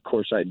of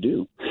course I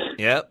do.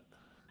 Yep.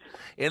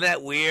 Isn't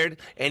that weird?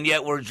 And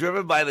yet we're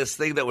driven by this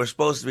thing that we're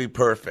supposed to be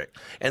perfect.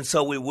 And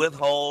so we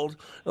withhold.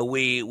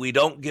 We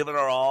don't give it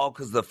our all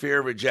because of the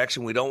fear of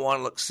rejection. We don't want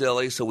to look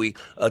silly, so we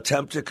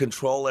attempt to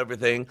control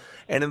everything.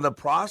 And in the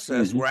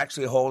process, we're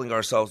actually holding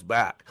ourselves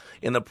back.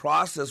 In the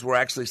process, we're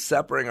actually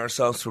separating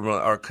ourselves from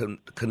our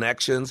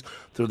connections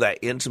through that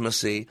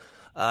intimacy.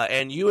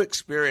 And you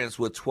experienced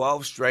with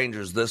 12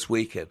 strangers this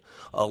weekend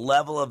a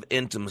level of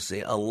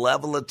intimacy, a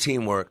level of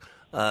teamwork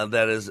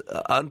that is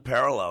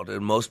unparalleled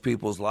in most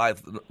people's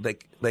lives.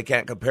 They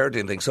can't compare it to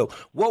anything. So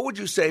what would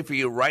you say for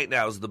you right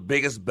now is the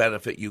biggest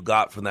benefit you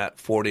got from that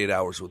 48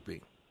 hours with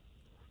me?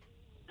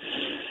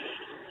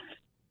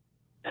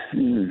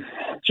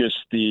 Just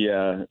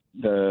the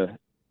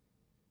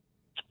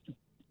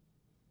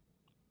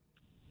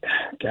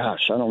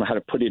gosh, I don't know how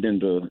to put it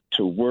into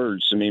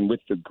words.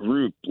 With the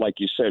group, like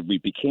you said, we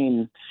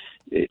became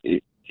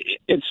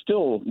it's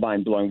still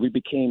mind-blowing. We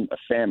became a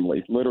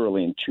family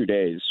literally in 2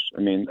 days.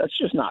 That's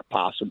just not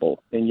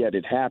possible, and yet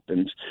it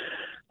happened.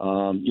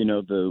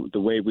 The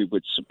way we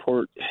would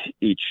support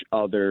each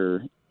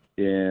other,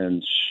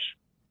 and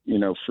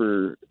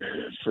for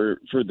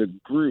the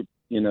group,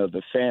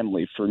 the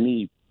family. For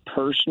me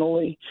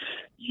personally,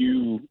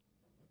 you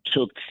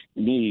took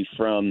me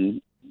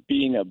from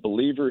being a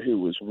believer who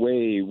was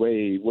way,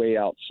 way, way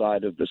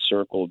outside of the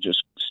circle,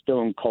 just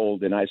stone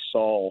cold, and I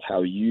saw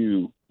how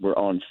you were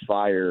on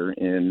fire,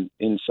 and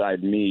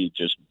inside me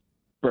just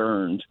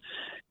burned,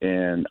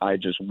 and I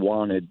just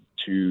wanted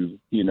to,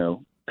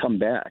 come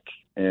back.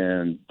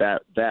 And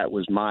that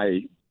was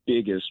my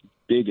biggest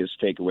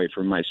takeaway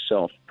for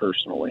myself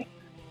personally.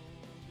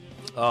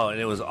 Oh, and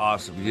it was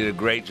awesome. You did a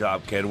great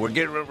job, Ken. We're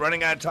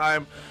running out of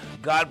time.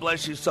 God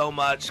bless you so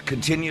much.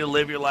 Continue to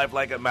live your life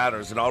like it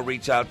matters, and I'll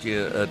reach out to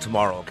you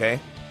tomorrow, okay?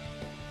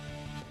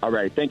 All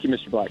right. Thank you,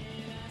 Mr. Black.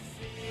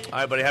 All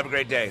right, buddy. Have a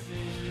great day.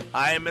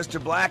 I am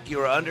Mr. Black.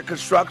 You are under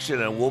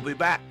construction, and we'll be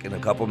back in a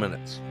couple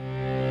minutes.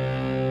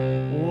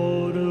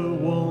 What a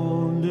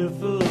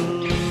wonderful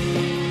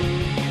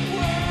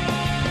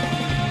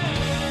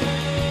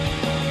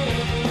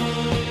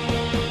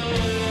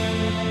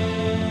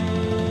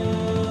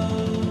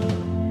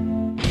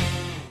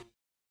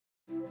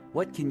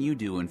What can you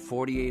do in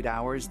 48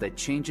 hours that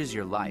changes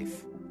your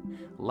life?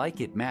 Like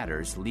It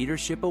Matters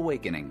Leadership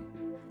Awakening.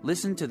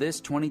 Listen to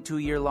this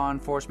 22-year law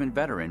enforcement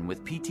veteran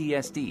with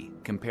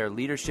PTSD compare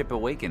Leadership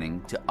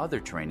Awakening to other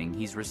training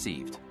he's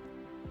received.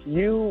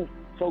 You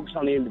focus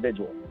on the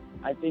individual.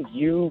 I think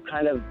you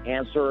kind of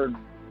answered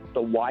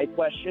the why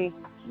question,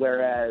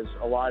 whereas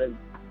a lot of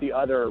the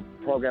other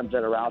programs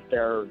that are out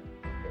there,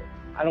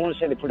 I don't want to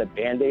say they put a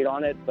Band-Aid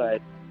on it,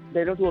 but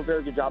they don't do a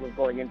very good job of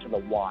going into the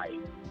why.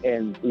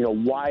 And,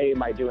 why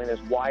am I doing this?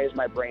 Why is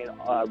my brain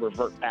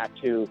revert back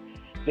to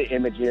the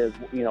images?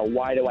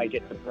 Why do I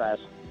get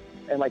depressed?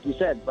 And like you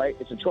said, right,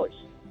 it's a choice.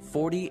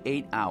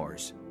 48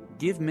 hours.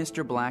 Give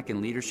Mr. Black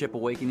and Leadership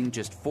Awakening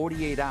just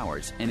 48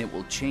 hours, and it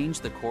will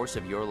change the course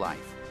of your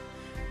life.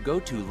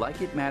 Go to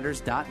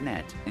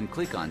likeitmatters.net and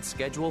click on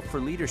Schedule for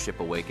Leadership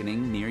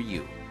Awakening near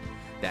you.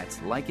 That's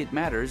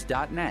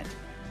likeitmatters.net.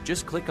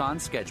 Just click on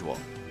Schedule.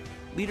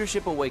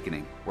 Leadership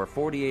Awakening, where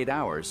 48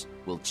 hours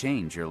will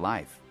change your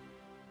life.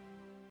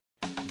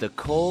 The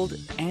cold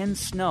and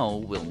snow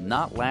will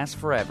not last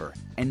forever,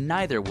 and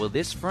neither will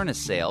this furnace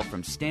sale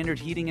from Standard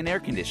Heating and Air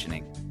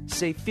Conditioning.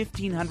 Save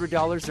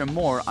 $1,500 or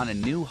more on a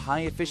new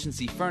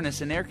high-efficiency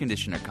furnace and air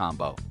conditioner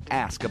combo.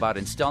 Ask about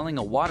installing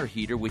a water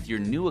heater with your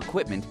new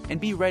equipment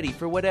and be ready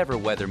for whatever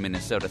weather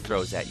Minnesota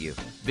throws at you.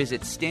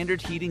 Visit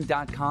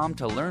StandardHeating.com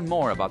to learn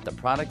more about the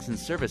products and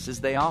services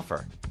they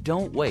offer.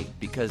 Don't wait,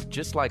 because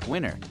just like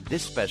winter,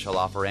 this special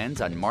offer ends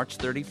on March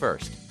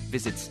 31st.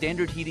 Visit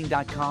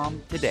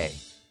StandardHeating.com today.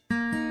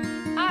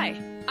 Hi,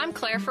 I'm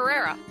Claire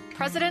Ferreira,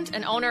 president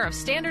and owner of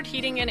Standard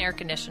Heating and Air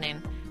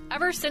Conditioning.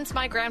 Ever since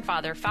my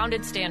grandfather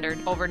founded Standard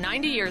over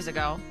 90 years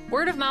ago,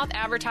 word-of-mouth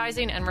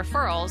advertising and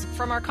referrals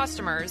from our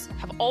customers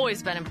have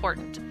always been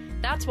important.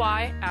 That's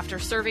why, after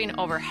serving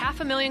over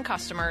 500,000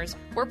 customers,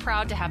 we're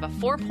proud to have a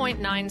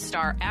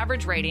 4.9-star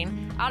average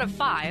rating out of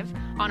 5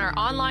 on our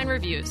online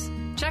reviews.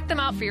 Check them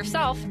out for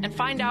yourself and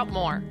find out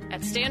more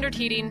at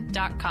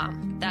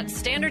standardheating.com. That's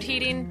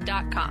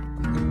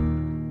standardheating.com.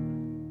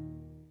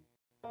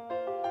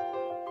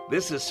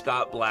 This is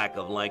Scott Black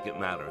of Like It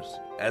Matters.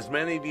 As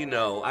many of you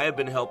know, I have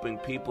been helping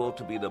people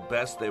to be the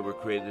best they were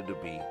created to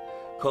be.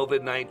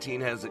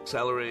 COVID-19 has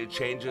accelerated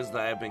changes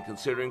that I have been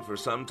considering for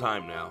some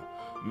time now.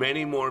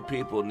 Many more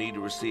people need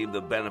to receive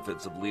the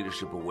benefits of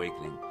Leadership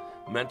Awakening.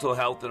 Mental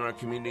health in our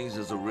communities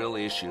is a real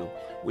issue.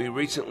 We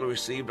recently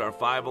received our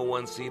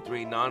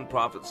 501c3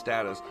 nonprofit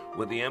status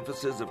with the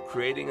emphasis of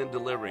creating and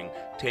delivering,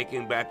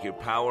 taking back your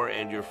power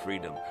and your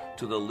freedom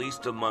to the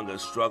least among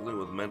us struggling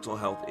with mental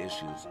health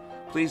issues.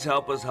 Please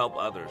help us help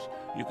others.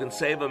 You can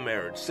save a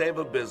marriage, save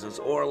a business,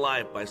 or a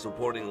life by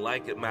supporting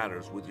Like It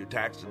Matters with your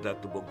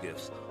tax-deductible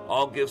gifts.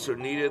 All gifts are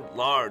needed,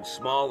 large,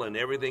 small, and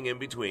everything in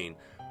between.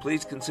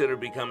 Please consider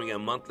becoming a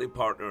monthly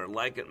partner at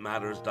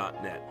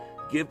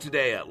likeitmatters.net. Give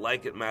today at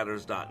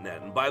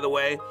likeitmatters.net. And by the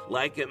way,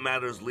 Like It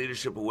Matters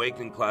Leadership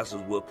Awakening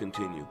classes will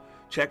continue.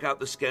 Check out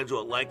the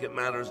schedule at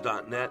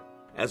likeitmatters.net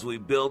as we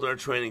build our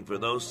training for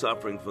those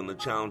suffering from the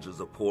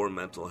challenges of poor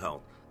mental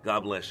health.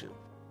 God bless you.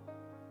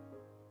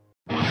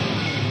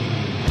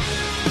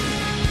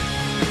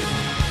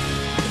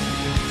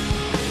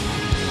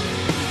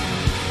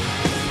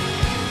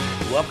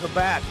 Welcome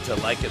back to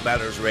Like It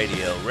Matters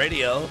Radio.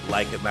 Radio,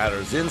 like it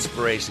matters,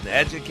 inspiration,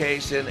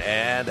 education,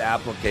 and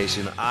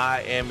application.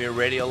 I am your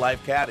radio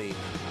life caddy,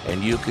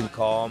 and you can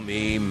call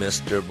me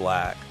Mr.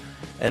 Black.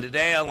 And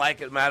today on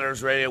Like It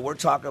Matters Radio, we're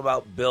talking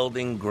about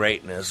building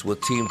greatness with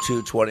Team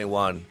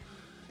 221.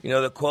 You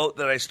know, the quote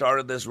that I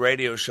started this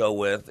radio show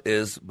with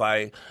is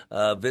by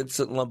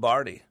Vincent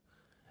Lombardi.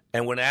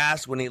 And when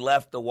asked when he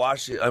left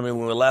when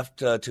we left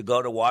to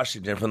go to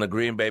Washington from the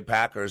Green Bay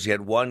Packers, he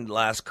had one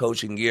last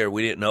coaching year.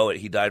 We didn't know it.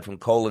 He died from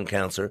colon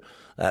cancer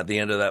at the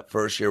end of that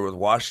first year with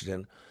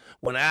Washington.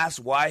 When asked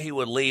why he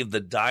would leave the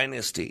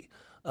dynasty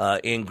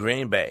in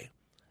Green Bay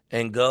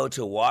and go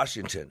to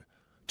Washington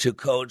to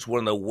coach one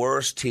of the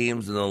worst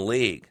teams in the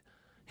league,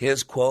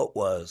 his quote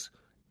was,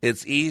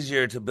 "It's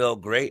easier to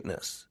build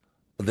greatness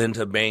than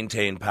to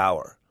maintain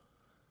power."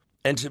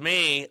 And to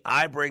me,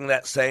 I bring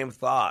that same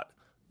thought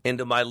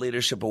into my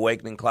Leadership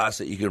Awakening class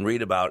that you can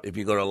read about if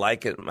you go to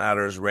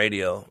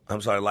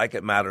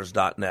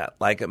likeitmatters.net,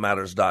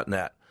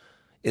 likeitmatters.net.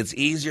 It's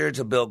easier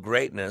to build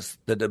greatness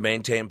than to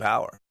maintain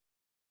power.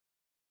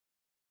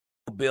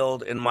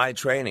 Build in my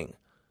training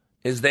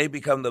is they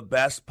become the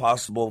best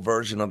possible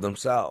version of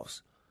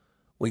themselves.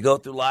 We go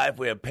through life,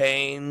 we have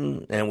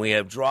pain, and we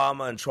have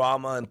drama and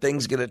trauma, and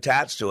things get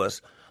attached to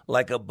us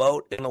like a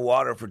boat in the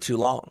water for too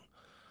long.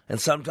 And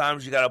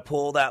sometimes you got to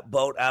pull that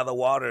boat out of the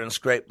water and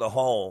scrape the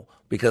hull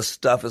because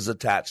stuff is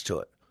attached to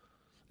it.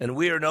 And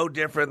we are no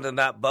different than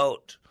that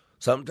boat.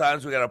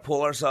 Sometimes we got to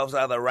pull ourselves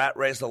out of the rat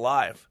race of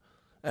life,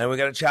 and we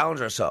got to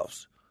challenge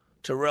ourselves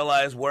to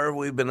realize where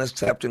we've been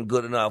accepting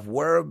good enough,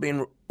 where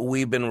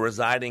we've been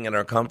residing in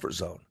our comfort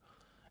zone.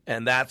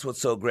 And that's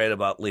what's so great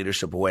about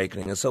Leadership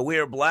Awakening. And so we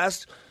are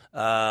blessed.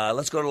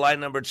 Let's go to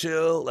line number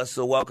 2. Let's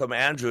welcome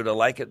Andrew to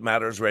Like It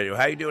Matters Radio.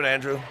 How you doing,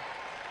 Andrew?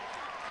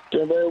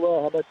 Doing very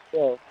well. How about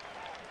yourself?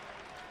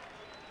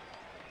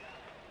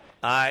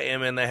 I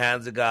am in the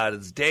hands of God.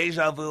 It's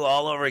deja vu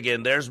all over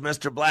again. There's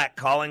Mr. Black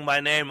calling my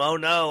name. Oh,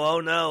 no, oh,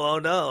 no, oh,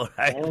 no.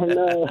 Right? Oh,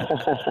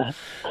 no.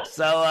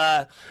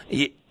 So,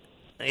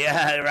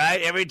 yeah,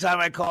 right? Every time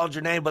I called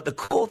your name. But the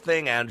cool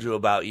thing, Andrew,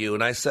 about you,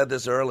 and I said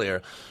this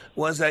earlier,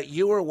 was that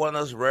you were one of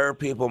those rare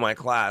people in my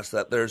class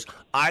that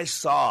I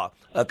saw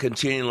a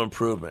continual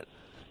improvement.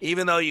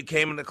 Even though you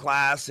came into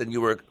class and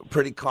you were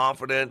pretty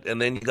confident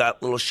and then you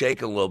got a little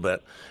shaken a little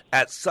bit,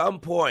 at some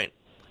point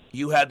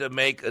you had to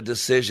make a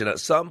decision. At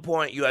some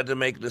point you had to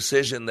make a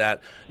decision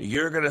that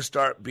you're going to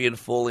start being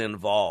fully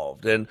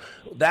involved. And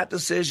that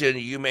decision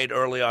you made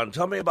early on,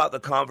 tell me about the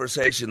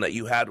conversation that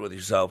you had with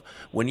yourself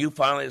when you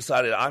finally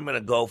decided, I'm going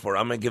to go for it,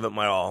 I'm going to give it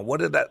my all. What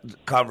did that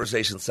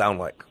conversation sound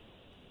like?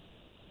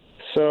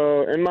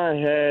 So in my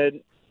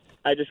head,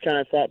 I just kind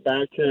of thought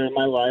back to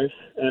my life,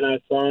 and I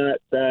thought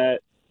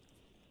that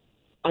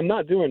I'm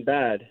not doing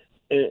bad.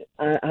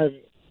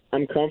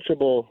 I'm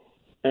comfortable,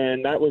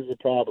 and that was the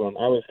problem.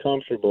 I was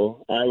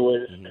comfortable. I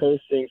was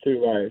coasting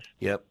through life.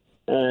 Yep.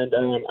 And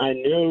I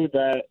knew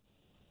that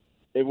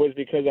it was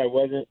because I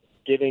wasn't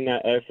giving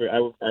that effort.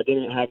 I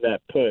didn't have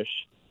that push.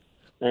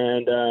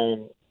 And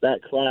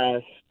that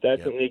class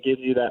definitely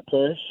gives you that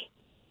push.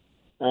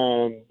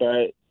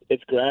 But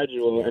it's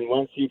gradual, and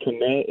once you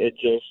commit,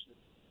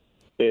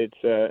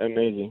 it's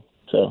amazing.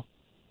 So.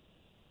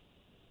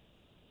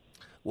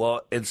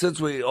 Well, and since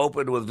we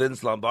opened with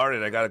Vince Lombardi,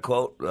 and I got a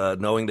quote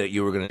knowing that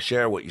you were going to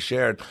share what you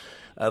shared,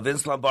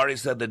 Vince Lombardi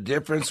said the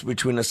difference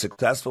between a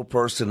successful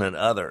person and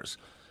others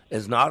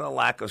is not a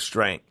lack of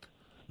strength,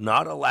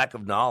 not a lack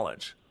of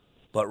knowledge,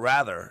 but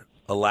rather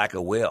a lack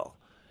of will.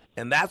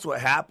 And that's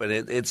what happened.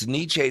 It's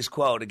Nietzsche's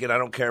quote. Again, I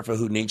don't care for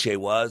who Nietzsche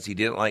was. He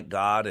didn't like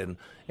God, and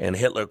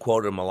Hitler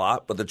quoted him a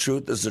lot. But the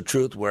truth is the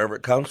truth wherever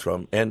it comes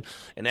from. And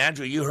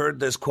Andrew, you heard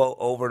this quote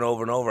over and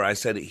over and over. I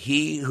said,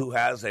 he who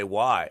has a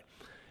why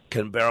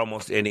can bear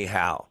almost any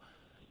how.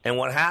 And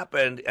what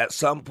happened, at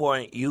some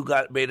point, you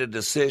made a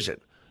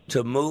decision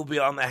to move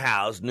beyond the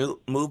hows,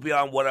 move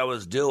beyond what I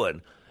was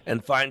doing,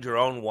 and find your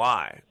own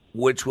why,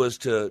 which was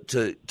to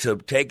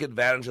take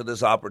advantage of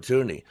this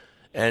opportunity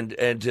and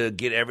to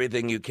get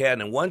everything you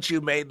can. And once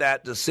you made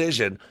that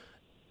decision,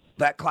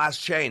 that class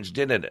changed,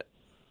 didn't it?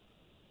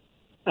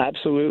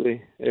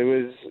 Absolutely. It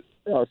was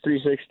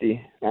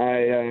 360.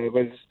 I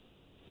was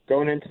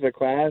going into the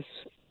class,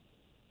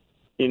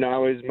 I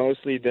was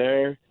mostly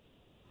there.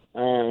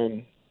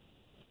 I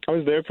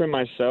was there for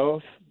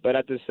myself, but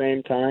at the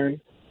same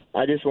time,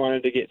 I just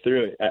wanted to get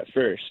through it at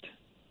first.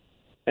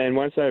 And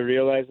once I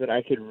realized that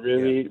I could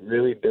really,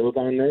 really build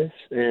on this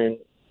and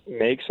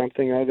make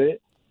something of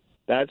it,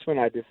 that's when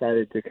I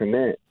decided to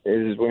commit,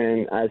 is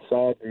when I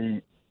saw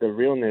the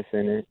realness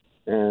in it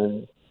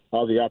and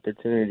all the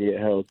opportunity it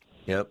held.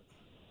 Yep.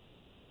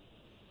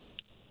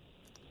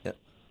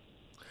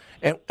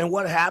 And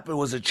what happened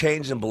was a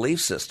change in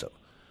belief system.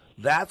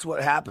 That's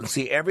what happened.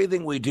 See,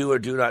 everything we do or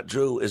do not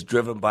do is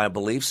driven by a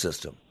belief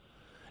system.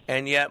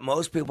 And yet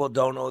most people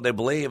don't know what they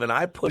believe. And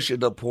I push it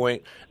to the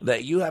point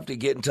that you have to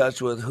get in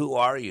touch with who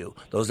are you?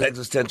 Those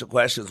existential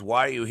questions.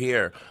 Why are you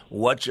here?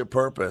 What's your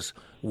purpose?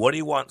 What do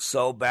you want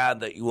so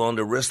bad that you willing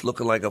to risk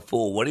looking like a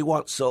fool? What do you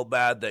want so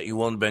bad that you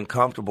willing to be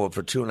comfortable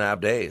for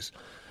 2.5 days?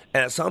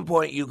 And at some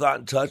point you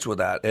got in touch with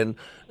that. And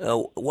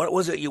what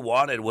was it you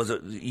wanted? Was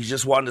it you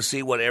just wanted to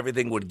see what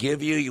everything would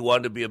give you? You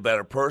wanted to be a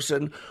better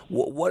person?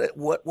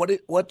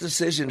 What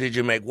decision did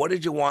you make? What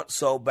did you want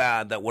so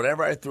bad that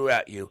whatever I threw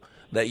at you,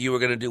 that you were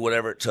going to do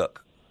whatever it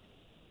took?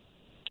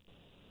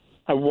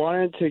 I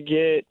wanted to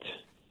get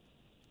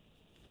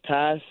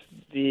past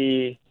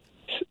the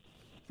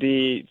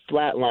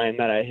flat line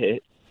that I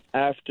hit.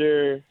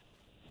 After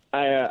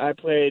I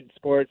played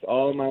sports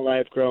all my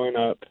life growing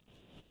up,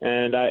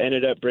 and I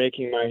ended up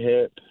breaking my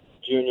hip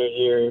junior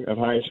year of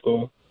high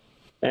school.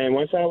 And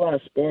once I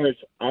lost sports,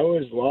 I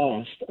was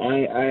lost.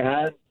 I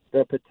had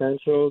the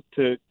potential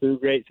to do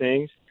great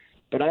things,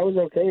 But I was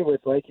okay with,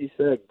 like you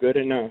said, good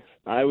enough.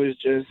 I was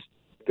just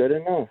good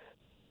enough.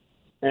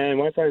 And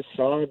once I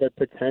saw the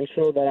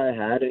potential that I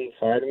had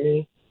inside of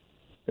me,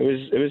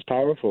 it was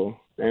powerful.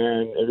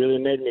 And it really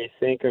made me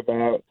think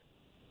about,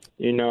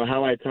 you know,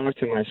 how I talk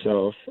to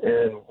myself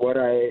and what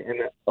I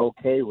am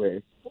okay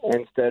with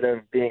instead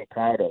of being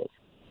proud of.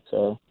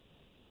 So.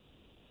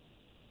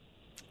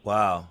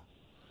 Wow.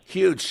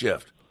 Huge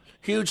shift.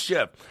 Huge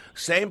shift.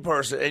 Same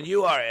person, and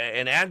you are.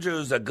 And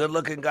Andrew's a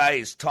good-looking guy.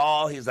 He's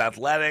tall. He's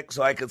athletic,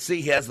 so I can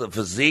see he has the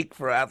physique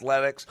for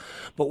athletics.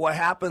 But what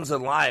happens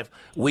in life,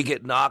 we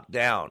get knocked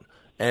down,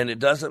 and it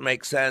doesn't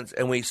make sense,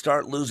 and we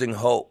start losing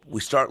hope.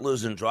 We start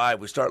losing drive.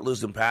 We start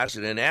losing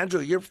passion. And, Andrew,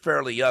 you're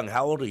fairly young.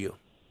 How old are you?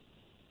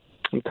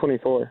 I'm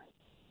 24.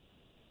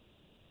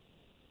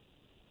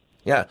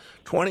 Yeah,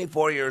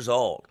 24 years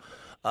old.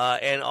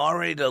 And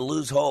already to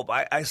lose hope.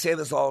 I say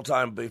this all the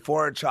time.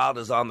 Before a child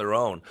is on their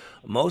own,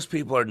 most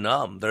people are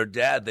numb. They're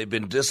dead. They've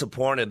been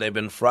disappointed. They've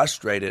been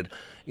frustrated.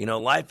 You know,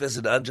 life is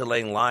an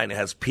undulating line. It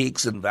has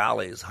peaks and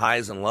valleys,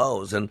 highs and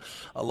lows. And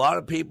a lot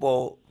of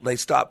people, they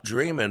stop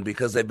dreaming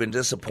because they've been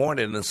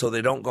disappointed, and so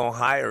they don't go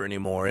higher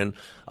anymore. And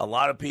a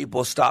lot of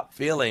people stop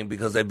feeling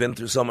because they've been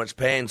through so much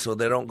pain, so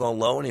they don't go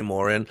low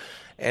anymore. And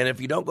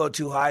if you don't go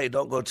too high, you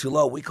don't go too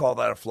low. We call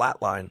that a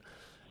flat line.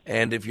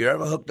 And if you're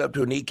ever hooked up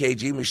to an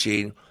EKG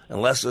machine,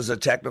 unless there's a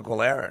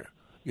technical error,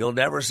 you'll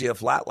never see a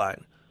flat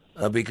line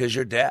because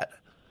you're dead.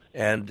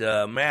 And,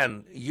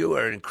 man, you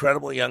are an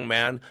incredible young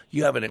man.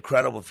 You have an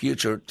incredible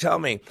future. Tell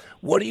me,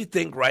 what do you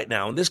think right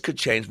now, and this could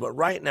change, but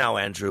right now,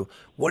 Andrew,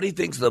 what do you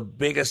think is the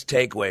biggest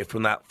takeaway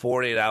from that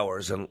 48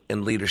 hours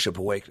in Leadership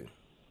Awakening?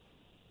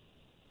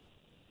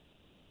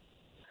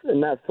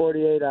 In that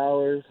 48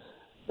 hours,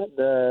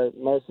 the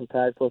most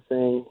impactful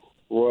thing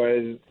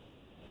was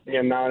the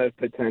amount of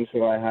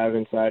potential I have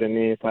inside of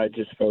me if I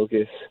just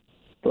focus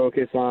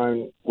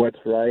on what's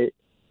right,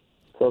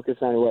 focus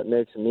on what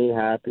makes me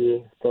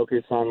happy,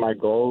 focus on my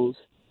goals.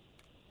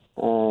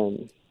 I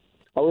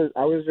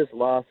was just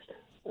lost.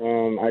 I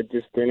was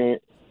just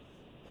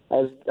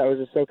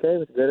okay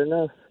with good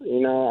enough. You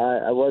know,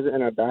 I wasn't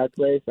in a bad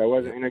place. I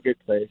wasn't in a good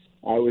place.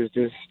 I was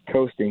just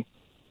coasting.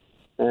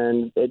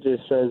 And it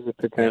just shows the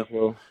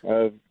potential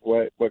of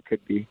what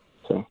could be.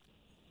 So.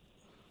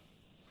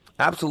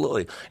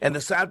 Absolutely. And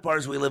the sad part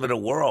is we live in a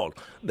world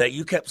that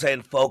you kept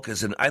saying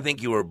focus, and I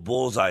think you were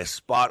bullseye,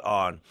 spot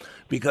on,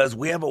 because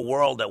we have a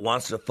world that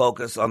wants to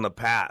focus on the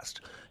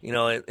past. You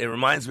know, it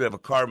reminds me of a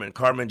Carmen.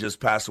 Carmen just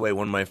passed away,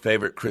 one of my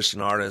favorite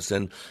Christian artists,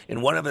 and in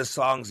one of his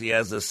songs he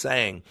has this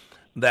saying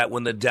that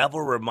when the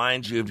devil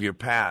reminds you of your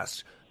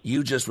past,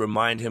 you just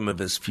remind him of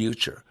his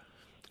future.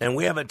 And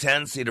we have a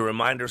tendency to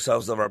remind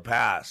ourselves of our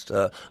past,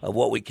 of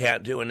what we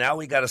can't do. And now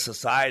we got a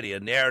society, a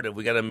narrative,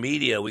 we got a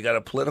media, we got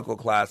a political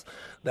class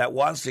that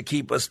wants to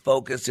keep us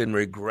focused in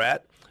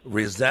regret,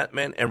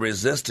 resentment, and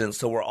resistance.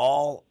 So we're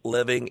all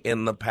living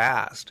in the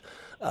past.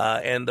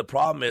 And the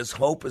problem is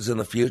hope is in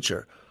the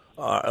future.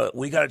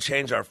 We got to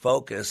change our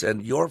focus.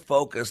 And your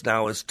focus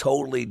now is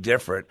totally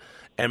different.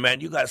 And,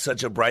 man, you got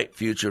such a bright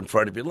future in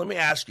front of you. Let me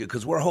ask you,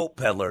 because we're hope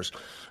peddlers,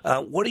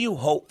 what are you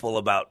hopeful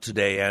about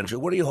today, Andrew?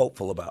 What are you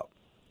hopeful about?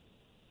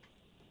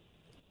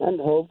 I'm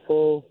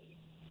hopeful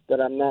that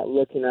I'm not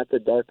looking at the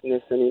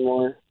darkness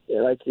anymore.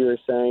 Like you were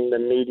saying, the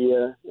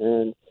media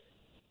and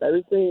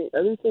everything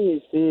you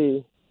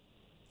see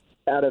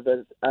out of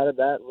that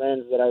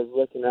lens that I was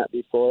looking at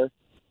before,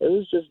 it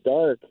was just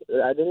dark.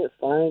 I didn't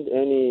find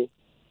any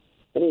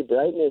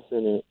brightness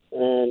in it,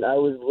 and I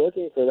was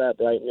looking for that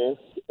brightness,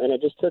 and it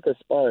just took a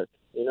spark.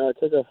 You know, it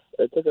took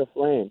a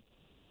flame,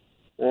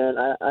 and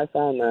I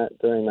found that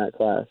during that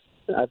class.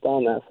 I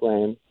found that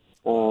flame.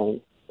 So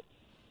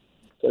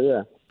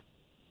yeah.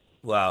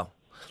 Wow.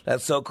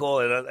 That's so cool.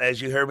 And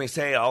as you hear me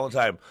say all the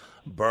time,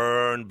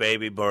 burn,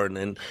 baby, burn.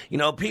 And, you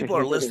know, people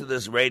are listening to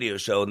this radio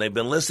show, and they've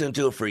been listening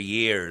to it for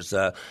years.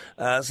 So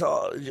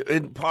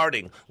in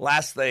parting,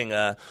 last thing,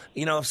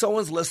 you know, if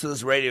someone's listening to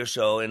this radio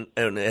show and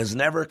has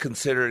never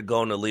considered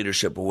going to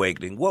Leadership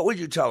Awakening, what would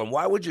you tell them?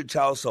 Why would you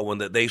tell someone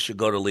that they should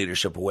go to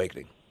Leadership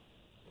Awakening?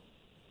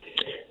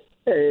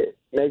 It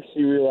makes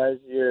you realize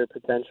your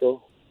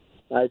potential.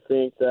 I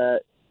think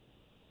that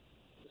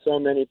so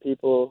many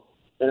people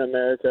in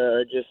America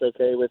are just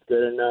okay with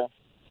good enough.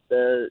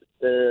 They're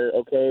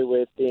okay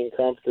with being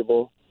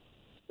comfortable,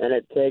 and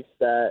it takes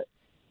that.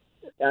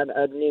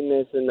 I mean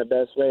this in the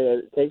best way.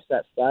 It takes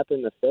that slap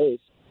in the face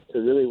to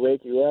really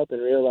wake you up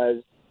and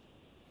realize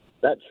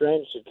that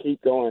trend should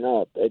keep going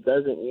up. It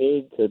doesn't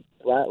need to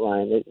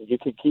flatline. You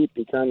could keep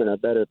becoming a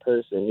better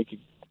person. You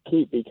could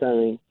keep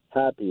becoming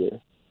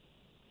happier.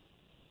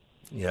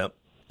 Yep.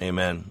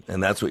 Amen.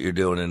 And that's what you're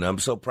doing. And I'm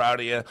so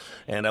proud of you.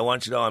 And I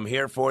want you to know I'm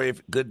here for you.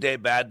 Good day,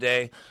 bad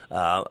day,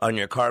 on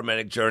your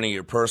carmetic journey,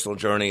 your personal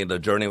journey, the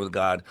journey with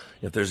God.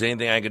 If there's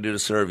anything I can do to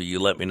serve you, you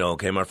let me know.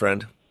 Okay, my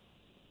friend?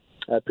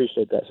 I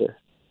appreciate that, sir.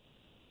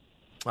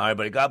 All right,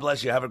 buddy. God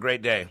bless you. Have a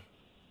great day.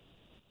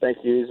 Thank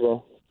you as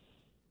well.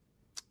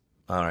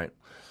 All right.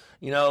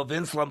 You know,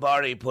 Vince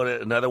Lombardi put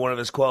it, another one of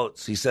his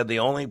quotes. He said, the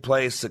only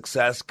place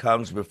success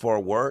comes before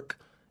work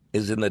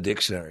is in the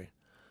dictionary.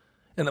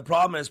 And the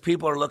problem is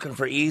people are looking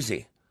for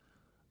easy.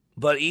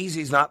 But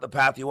easy's not the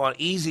path you want.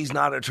 Easy's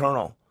not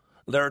eternal.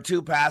 There are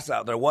two paths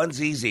out there.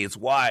 One's easy. It's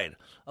wide.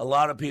 A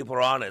lot of people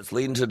are on it. It's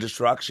leading to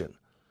destruction.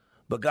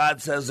 But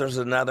God says there's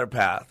another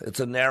path. It's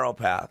a narrow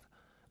path.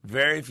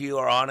 Very few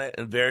are on it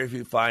and very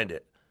few find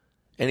it.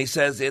 And he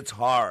says it's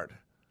hard.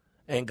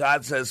 And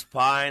God says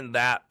find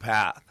that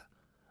path.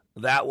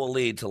 That will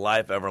lead to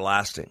life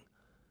everlasting.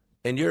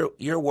 And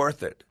you're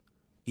worth it.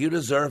 You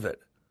deserve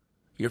it.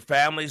 Your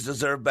families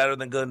deserve better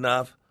than good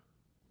enough.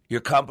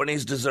 Your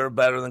companies deserve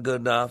better than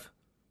good enough.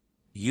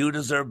 You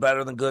deserve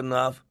better than good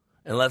enough.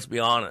 And let's be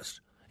honest,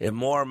 if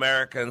more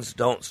Americans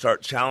don't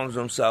start challenging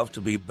themselves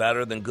to be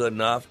better than good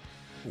enough,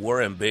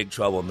 we're in big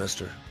trouble,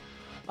 mister.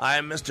 I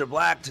am Mr.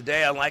 Black.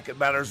 Today on Like It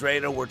Matters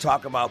Radio, we're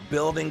talking about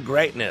building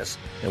greatness.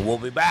 And we'll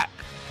be back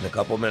in a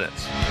couple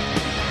minutes.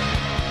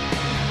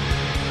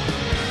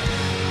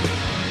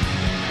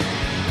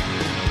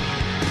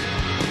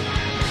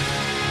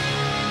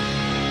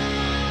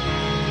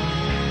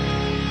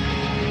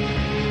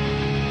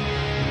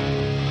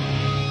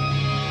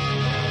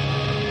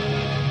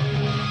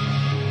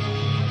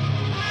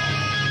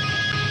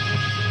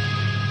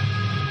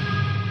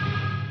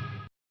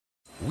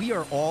 We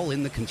are all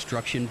in the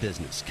construction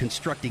business,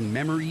 constructing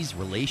memories,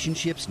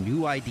 relationships,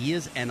 new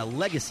ideas, and a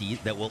legacy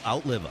that will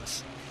outlive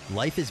us.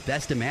 Life is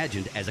best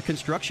imagined as a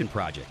construction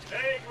project.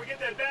 Hey, can we get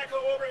that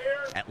backhoe over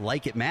here? At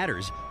Like It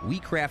Matters, we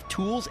craft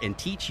tools and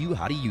teach you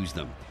how to use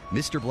them.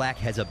 Mr. Black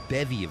has a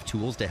bevy of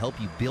tools to help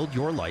you build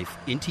your life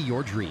into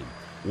your dream.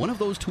 One of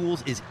those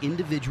tools is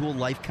individual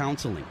life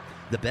counseling.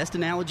 The best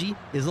analogy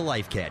is a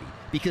life caddy,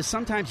 because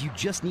sometimes you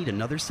just need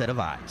another set of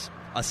eyes.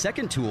 A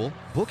second tool,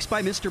 Books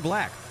by Mr.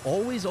 Black,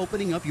 always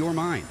opening up your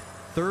mind.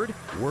 Third,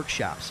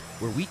 workshops,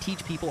 where we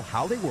teach people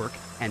how they work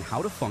and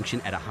how to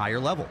function at a higher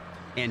level.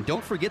 And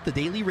don't forget the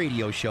daily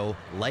radio show,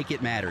 Like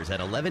It Matters,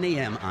 at 11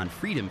 a.m. on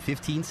Freedom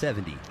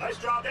 1570. Nice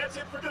job. That's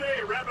it for today.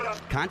 Wrap it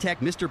up.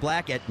 Contact Mr.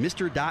 Black at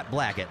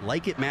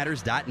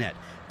mr.black@likeitmatters.net.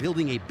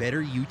 Building a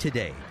better you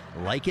today.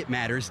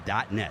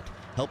 Likeitmatters.net.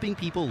 Helping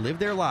people live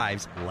their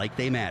lives like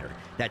they matter.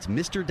 That's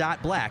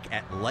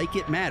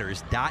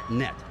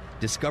mr.black@likeitmatters.net.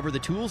 Discover the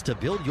tools to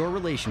build your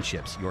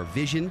relationships, your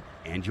vision,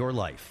 and your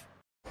life.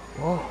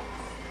 Whoa,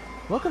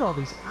 look at all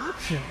these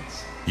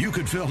options. You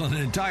could fill an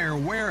entire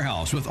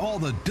warehouse with all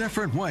the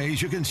different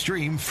ways you can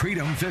stream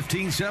Freedom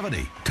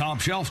 1570. Top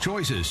shelf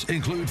choices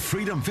include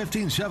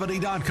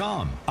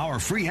freedom1570.com, our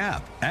free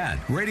app, and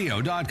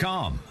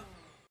radio.com.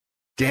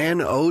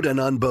 Dan owed an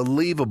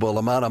unbelievable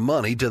amount of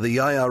money to the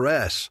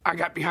IRS. I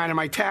got behind on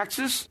my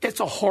taxes. It's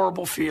a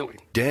horrible feeling.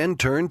 Dan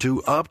turned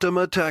to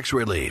Optima Tax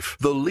Relief,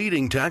 the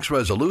leading tax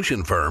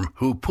resolution firm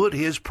who put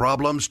his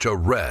problems to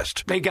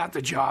rest. They got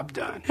the job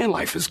done, and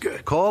life is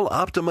good. Call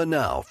Optima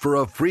now for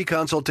a free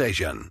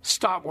consultation.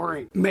 Stop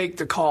worrying. Make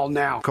the call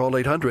now. Call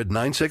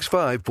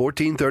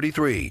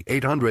 800-965-1433.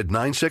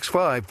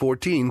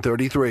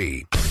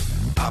 800-965-1433.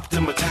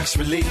 Optima Tax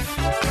Relief.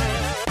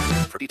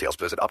 For details,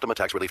 visit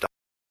OptimaTaxRelief.com.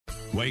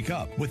 Wake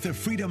up with the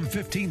Freedom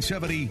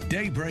 1570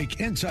 Daybreak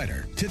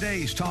Insider.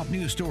 Today's top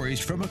news stories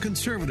from a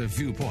conservative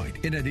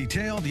viewpoint in a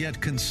detailed yet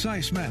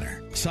concise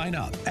manner. Sign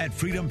up at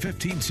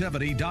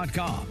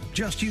freedom1570.com.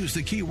 Just use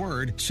the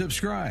keyword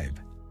subscribe.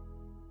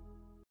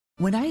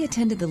 When I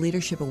attended the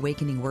Leadership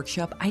Awakening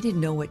workshop, I didn't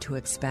know what to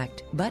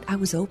expect, but I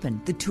was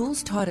open. The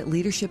tools taught at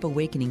Leadership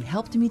Awakening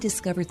helped me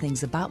discover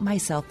things about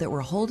myself that were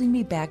holding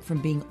me back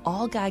from being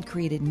all God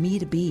created me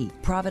to be.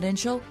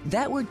 Providential?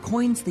 That word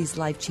coins these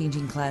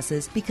life-changing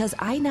classes because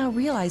I now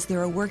realize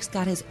there are works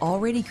God has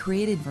already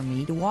created for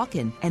me to walk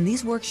in, and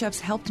these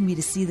workshops helped me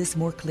to see this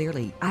more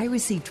clearly. I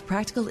received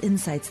practical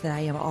insights that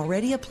I am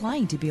already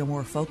applying to be a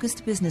more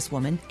focused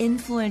businesswoman,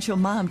 influential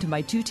mom to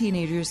my 2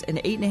 teenagers, an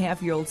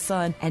 8.5-year-old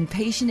son, and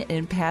patient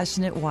and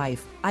passionate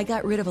wife. I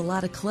got rid of a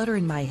lot of clutter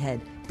in my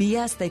head.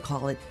 BS, they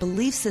call it,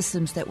 belief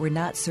systems that were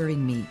not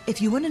serving me. If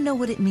you want to know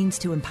what it means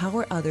to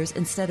empower others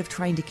instead of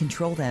trying to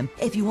control them,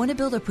 if you want to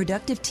build a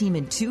productive team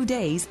in 2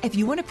 days, if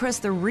you want to press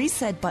the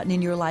reset button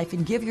in your life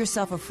and give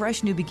yourself a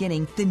fresh new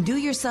beginning, then do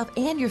yourself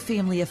and your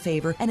family a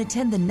favor and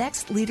attend the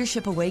next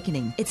Leadership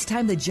Awakening. It's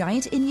time the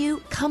giant in you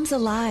comes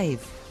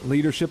alive.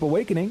 Leadership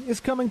Awakening is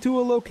coming to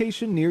a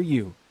location near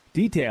you.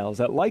 Details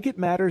at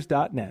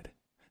likeitmatters.net.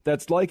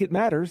 That's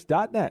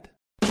likeitmatters.net.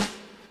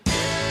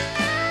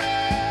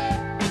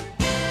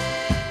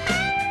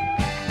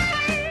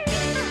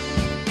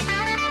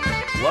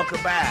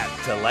 Welcome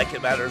back to Like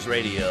It Matters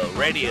Radio.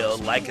 Radio,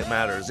 like it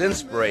matters.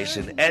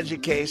 Inspiration,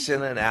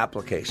 education, and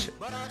application.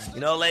 You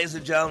know, ladies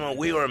and gentlemen,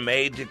 we were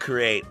made to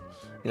create.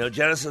 You know,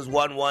 Genesis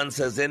 1:1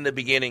 says, in the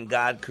beginning,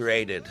 God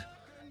created.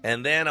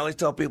 And then I always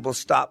tell people,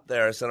 stop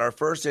there. I said, our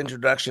first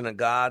introduction to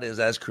God is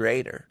as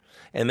creator.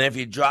 And then if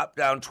you drop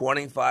down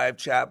 25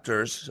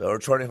 chapters, or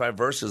 25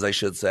 verses, I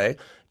should say,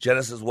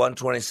 Genesis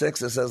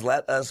 1:26, it says,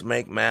 let us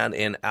make man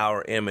in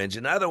our image.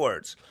 In other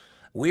words,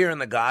 we are in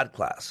the God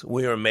class.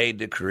 We are made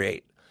to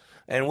create.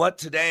 And what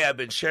today I've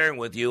been sharing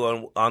with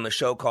you on the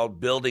show called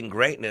Building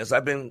Greatness,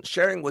 I've been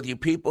sharing with you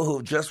people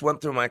who just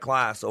went through my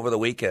class over the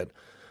weekend.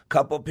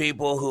 couple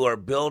people who are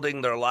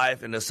building their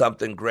life into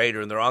something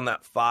greater, and they're on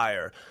that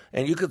fire.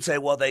 And you could say,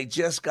 well, they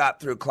just got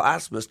through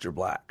class, Mr.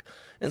 Black.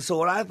 And so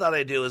what I thought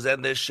I'd do is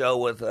end this show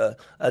with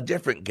a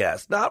different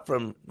guest, not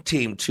from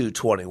Team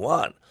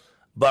 221,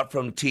 but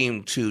from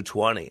Team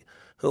 220,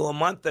 who a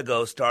month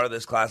ago started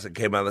this class and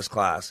came out of this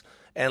class.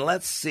 And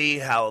let's see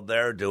how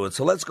they're doing.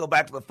 So let's go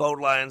back to the phone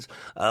lines.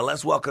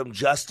 Let's welcome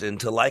Justin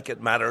to Like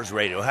It Matters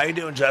Radio. How you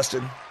doing,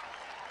 Justin?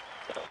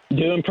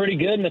 Doing pretty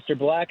good, Mr.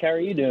 Black. How are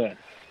you doing?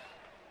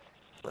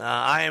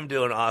 I am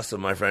doing awesome,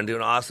 my friend,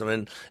 doing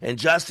awesome. And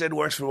Justin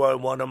works for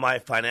one of my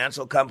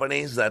financial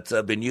companies that's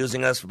been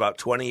using us for about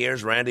 20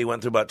 years. Randy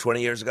went through about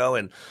 20 years ago,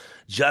 and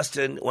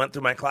Justin went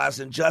through my class.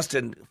 And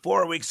Justin,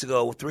 3.5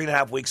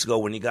 weeks ago,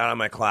 when you got on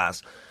my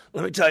class,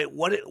 let me tell you,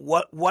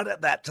 what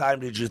at that time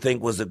did you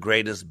think was the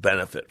greatest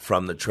benefit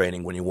from the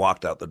training when you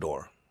walked out the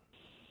door?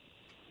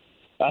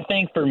 I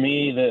think for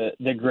me,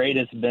 the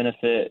greatest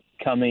benefit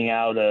coming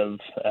out of,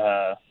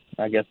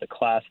 I guess, the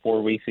class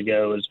 4 weeks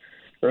ago is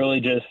really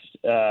just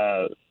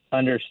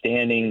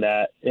understanding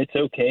that it's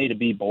okay to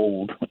be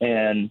bold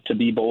and to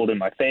be bold in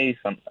my faith.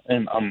 I'm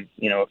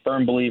a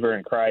firm believer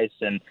in Christ,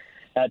 and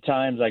at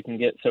times I can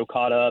get so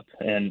caught up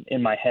and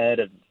in my head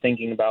of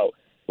thinking about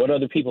what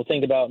other people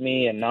think about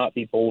me and not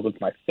be bold with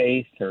my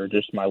faith or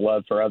just my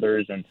love for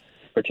others, and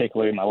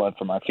particularly my love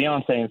for my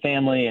fiance and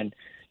family, and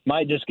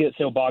might just get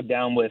so bogged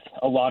down with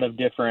a lot of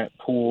different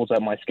pools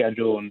at my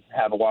schedule and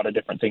have a lot of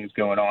different things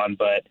going on.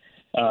 But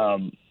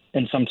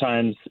and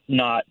sometimes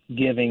not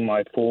giving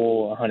my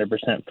full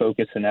 100%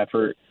 focus and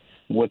effort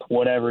with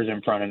whatever's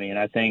in front of me. And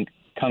I think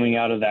coming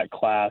out of that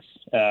class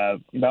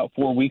about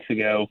 4 weeks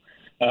ago,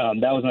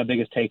 that was my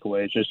biggest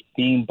takeaway, is just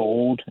being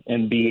bold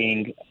and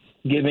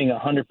giving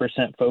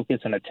 100%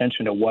 focus and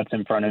attention to what's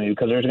in front of me,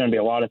 because there's going to be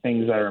a lot of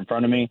things that are in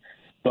front of me,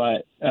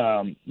 but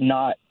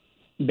not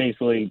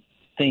basically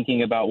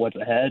thinking about what's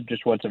ahead,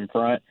 just what's in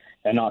front,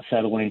 and not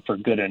settling for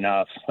good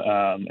enough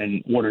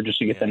in order just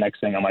to get the next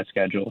thing on my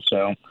schedule.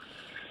 So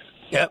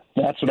yep.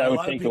 That's what I would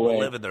take away. A lot of people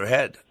live in their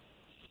head.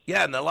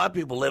 Yeah, and a lot of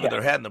people live in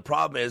their head, and the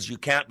problem is you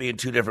can't be in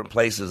two different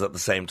places at the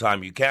same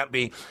time. You can't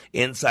be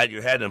inside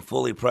your head and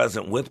fully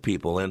present with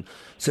people. And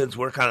since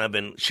we're kind of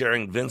been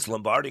sharing Vince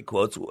Lombardi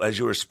quotes, as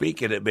you were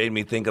speaking, it made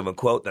me think of a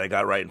quote that I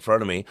got right in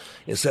front of me.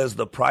 It says,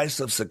 "The price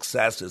of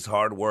success is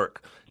hard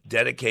work,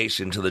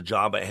 dedication to the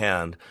job at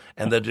hand,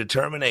 and the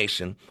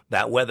determination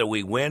that whether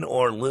we win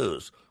or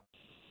lose,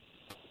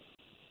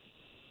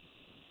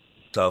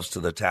 ourselves to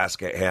the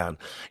task at hand."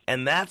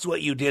 And that's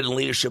what you did in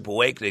Leadership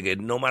Awakening.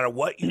 And no matter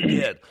what you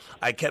did,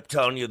 I kept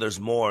telling you there's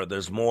more,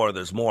 there's more,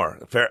 there's more.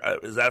 Fair,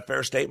 is that a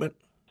fair statement?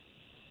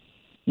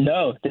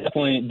 No,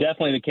 definitely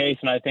the case.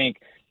 And I think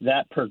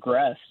that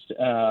progressed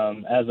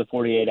as the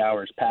 48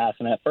 hours passed.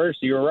 And at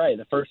first, you were right.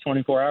 The first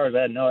 24 hours,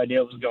 I had no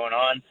idea what was going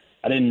on.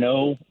 I didn't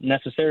know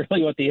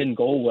necessarily what the hidden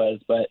goal was.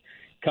 But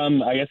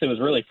I guess it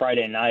was really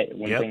Friday night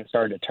when things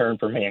started to turn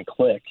for me and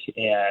click.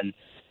 And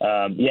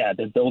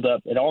the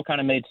build-up, it all kind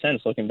of made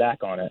sense looking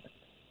back on it.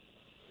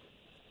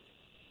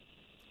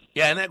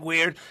 Yeah, isn't that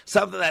weird?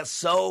 Something that's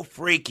so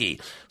freaky,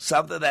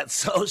 something that's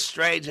so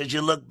strange as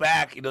you look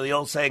back. You know, the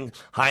old saying,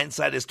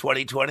 hindsight is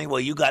 20/20. Well,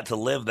 you got to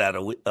live that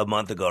a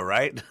month ago,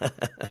 right?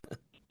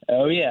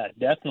 Oh, yeah,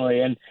 definitely.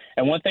 And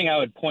one thing I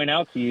would point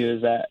out to you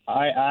is that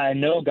I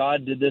know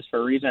God did this for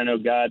a reason. I know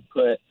God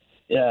put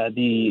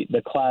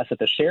the class at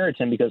the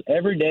Sheraton, because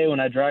every day when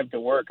I drive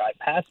to work, I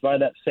pass by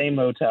that same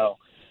hotel.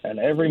 And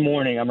every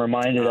morning I'm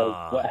reminded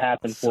of what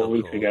happened 4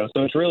 weeks ago.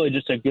 So it's really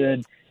just a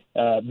good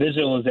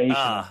visualization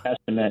and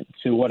testament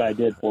to what I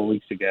did 4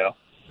 weeks ago.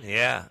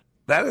 Yeah,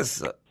 that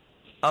is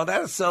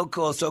so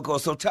cool, so cool.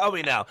 So tell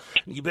me now,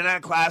 you've been out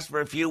of class for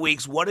a few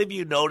weeks. What have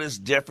you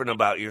noticed different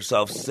about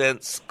yourself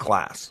since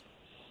class?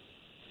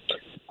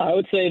 I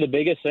would say the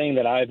biggest thing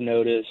that I've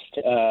noticed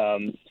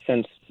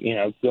since,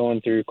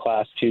 going through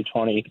class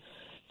 220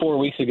 4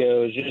 weeks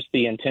ago is just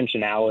the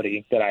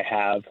intentionality that I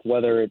have,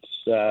 whether it's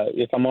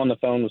if I'm on the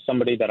phone with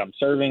somebody that I'm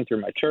serving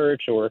through my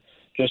church, or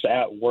just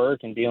at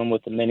work and dealing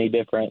with the many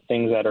different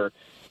things that are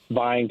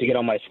vying to get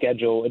on my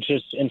schedule. It's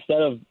just,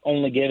 instead of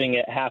only giving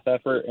it half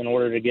effort in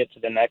order to get to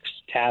the next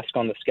task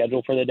on the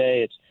schedule for the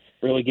day, it's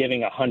really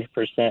giving 100%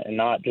 and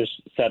not just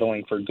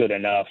settling for good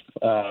enough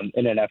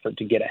in an effort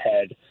to get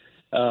ahead.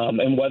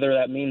 And whether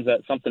that means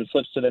that something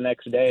slips to the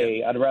next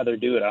day, I'd rather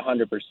do it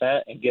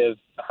 100% and give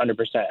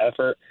 100%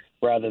 effort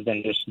rather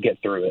than just get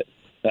through it.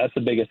 That's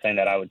the biggest thing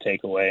that I would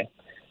take away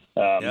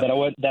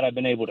that I've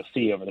been able to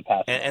see over the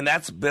past. And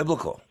that's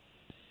biblical.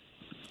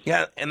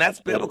 Yeah, and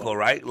that's biblical,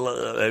 right?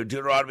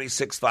 Deuteronomy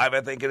 6:5,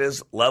 I think it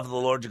is. Love the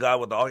Lord your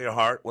God with all your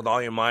heart, with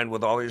all your mind,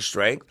 with all your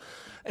strength.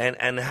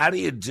 And how do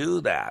you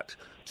do that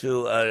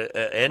to an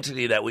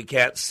entity that we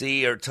can't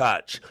see or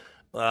touch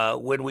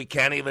when we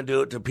can't even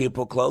do it to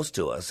people close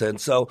to us? And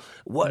so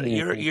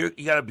you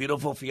got a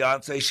beautiful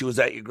fiance. She was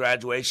at your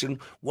graduation.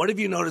 What have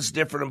you noticed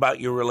different about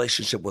your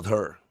relationship with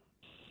her?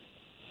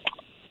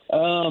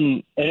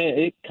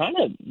 It kind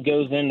of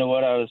goes into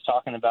what I was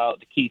talking about,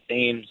 the key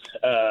themes.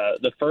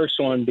 The first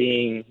one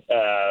being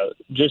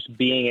just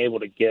being able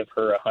to give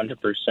her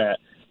 100%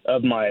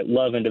 of my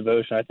love and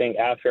devotion. I think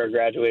after I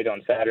graduated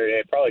on Saturday,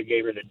 I probably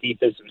gave her the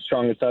deepest and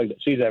strongest hug that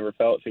she's ever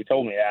felt. She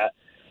told me that.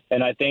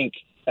 And I think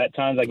at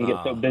times I can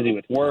get so busy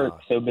with work,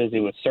 so busy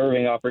with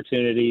serving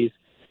opportunities,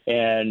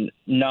 and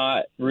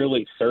not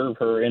really serve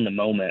her in the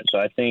moment. So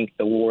I think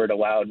the Lord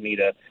allowed me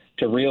to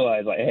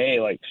realize, like, hey,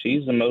 like,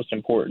 she's the most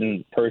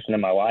important person in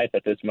my life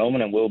at this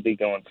moment and will be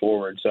going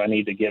forward. So I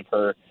need to give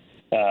her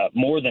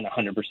more than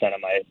 100%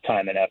 of my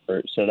time and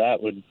effort. So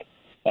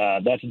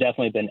that's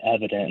definitely been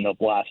evident in the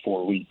last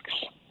 4 weeks.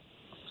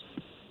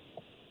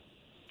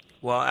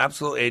 Well,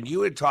 absolutely. And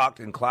you had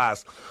talked in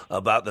class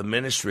about the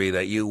ministry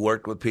that you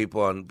worked with people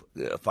on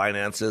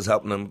finances,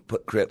 helping them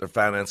create their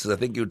finances. I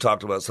think you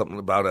talked about something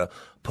about a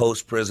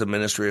post-prison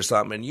ministry or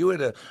something. And you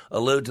had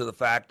alluded to the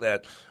fact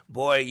that,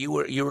 boy, you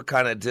were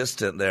kind of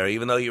distant there.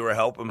 Even though you were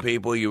helping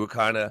people, you were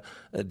kind of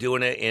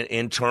doing it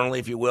internally,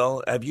 if you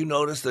will. Have you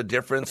noticed the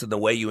difference in the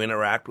way you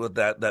interact with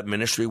that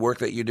ministry work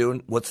that you're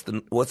doing? What's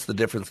the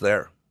difference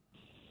there?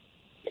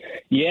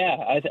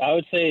 Yeah, I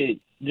would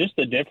say just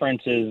the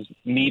difference is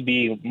me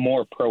being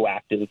more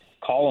proactive,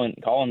 calling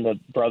the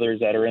brothers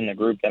that are in the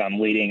group that I'm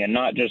leading, and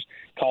not just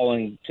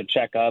calling to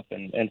check up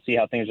and see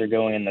how things are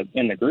going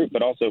in the group,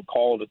 but also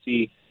call to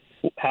see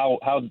how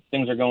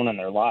things are going in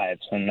their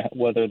lives and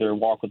whether their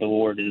walk with the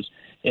Lord is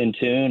in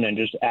tune, and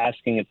just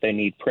asking if they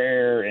need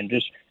prayer, and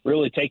just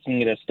really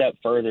taking it a step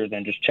further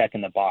than just checking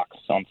the box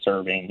on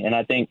serving. And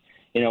I think,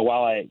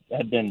 while I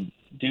had been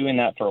doing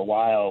that for a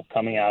while,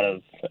 coming out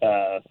of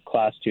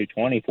Class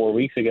 220 4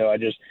 weeks ago, I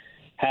just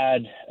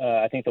had,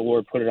 I think the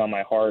Lord put it on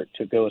my heart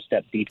to go a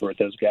step deeper with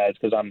those guys,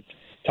 because I'm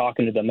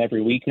talking to them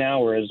every week now,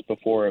 whereas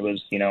before it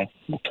was,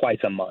 twice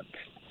a month.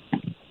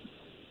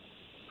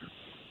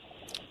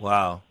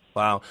 Wow.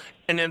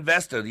 And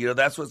invested,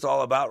 that's what it's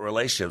all about,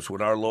 relationships.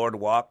 When our Lord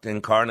walked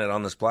incarnate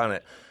on this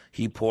planet,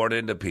 he poured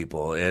into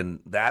people. And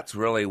that's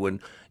really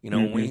when,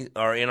 when we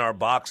are in our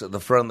box at the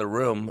front of the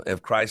room,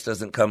 if Christ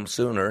doesn't come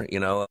sooner,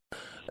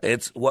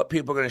 it's what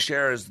people are going to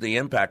share is the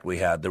impact we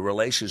had, the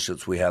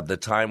relationships we had, the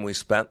time we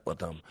spent with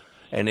them.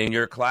 And in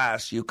your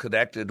class, you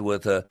connected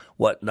with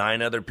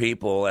 9 other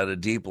people at a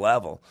deep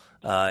level.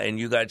 And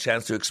you got a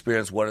chance to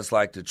experience what it's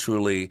like to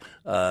truly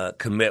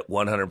commit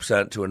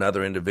 100% to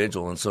another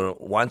individual. And so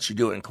once you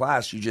do it in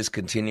class, you just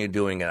continue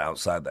doing it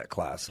outside that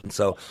class. And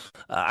so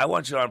I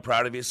want you to know I'm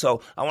proud of you.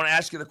 So I want to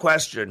ask you the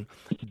question,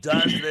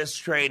 does this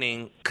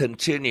training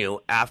continue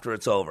after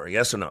it's over?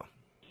 Yes or no?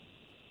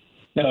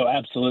 No,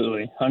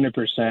 absolutely,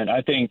 100%.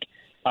 I think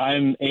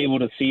I'm able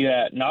to see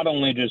that not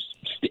only just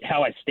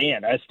how I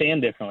stand. I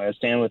stand differently. I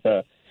stand with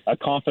a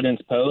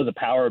confidence pose, a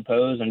power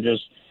pose, and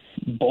just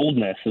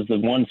boldness is the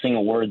one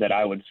single word that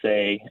I would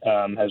say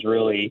has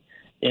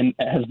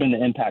been the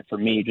impact for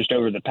me just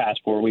over the past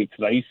 4 weeks.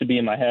 Because I used to be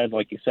in my head,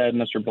 like you said,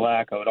 Mr.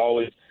 Black. I would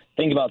always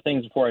think about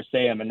things before I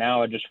say them, and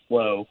now I just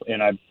flow,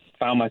 and I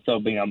found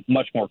myself being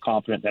much more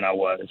confident than I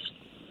was.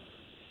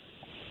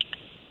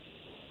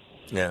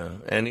 Yeah,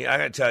 and I got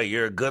to tell you,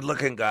 you're a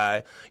good-looking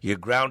guy. You're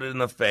grounded in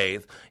the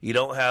faith. You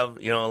don't have,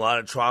 a lot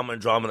of trauma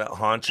and drama that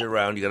haunts you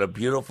around. You got a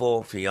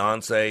beautiful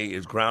fiance.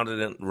 You're grounded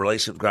in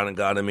relationships, grounded in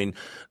God. I mean,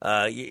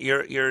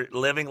 you're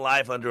living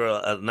life under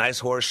a nice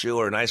horseshoe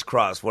or a nice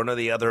cross, one or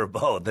the other or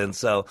both. And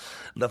so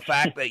the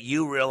fact that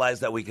you realize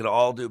that we can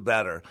all do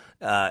better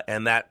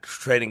and that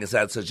training has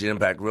had such an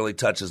impact really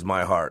touches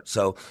my heart.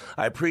 So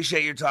I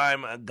appreciate your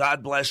time.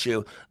 God bless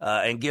you,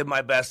 and give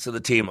my best to the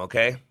team,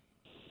 okay?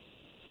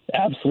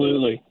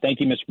 Absolutely.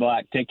 Thank you, Mr.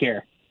 Black. Take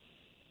care.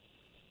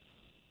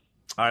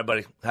 All right,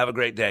 buddy. Have a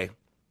great day.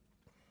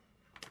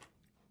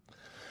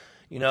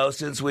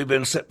 Since we've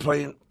been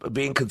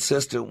being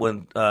consistent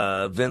with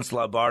Vince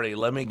Lombardi,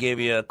 let me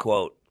give you a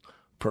quote.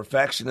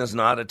 Perfection is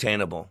not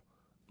attainable,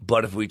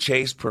 but if we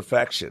chase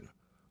perfection,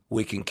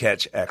 we can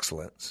catch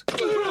excellence.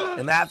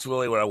 And that's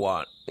really what I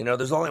want.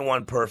 There's only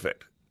one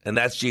perfect, and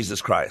that's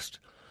Jesus Christ.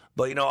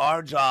 But,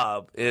 our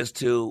job is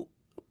to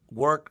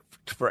work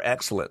for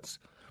excellence.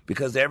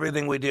 Because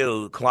everything we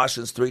do,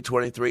 Colossians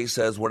 3:23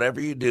 says,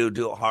 whatever you do,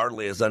 do it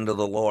heartily as unto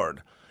the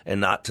Lord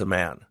and not to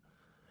man.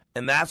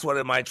 And that's what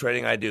in my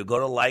training I do. Go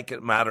to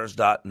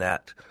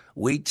likeitmatters.net.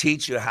 We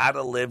teach you how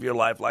to live your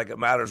life like it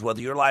matters,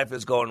 whether your life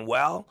is going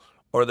well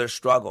or there's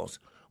struggles.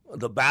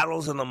 The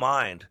battle's in the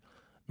mind.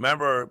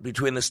 Remember,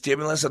 between the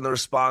stimulus and the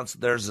response,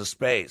 there's a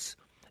space.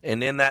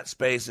 And in that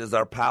space is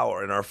our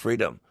power and our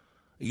freedom.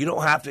 You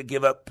don't have to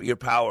give up your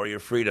power, your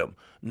freedom.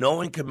 No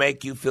one can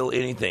make you feel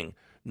anything.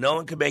 No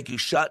one can make you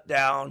shut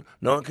down.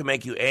 No one can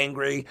make you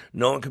angry.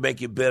 No one can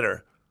make you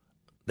bitter.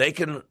 They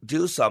can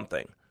do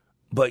something.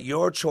 But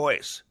your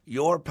choice,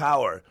 your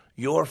power,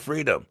 your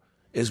freedom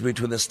is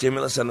between the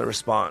stimulus and the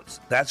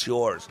response. That's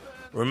yours.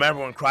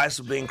 Remember, when Christ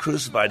was being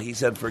crucified, he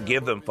said,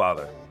 forgive them,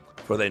 Father,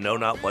 for they know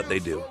not what they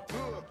do.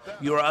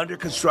 You are under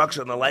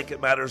construction on the Like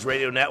It Matters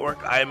Radio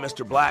Network. I am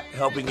Mr. Black,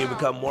 helping you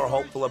become more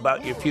hopeful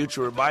about your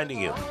future,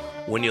 reminding you,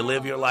 when you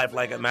live your life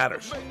like it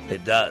matters,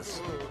 it does.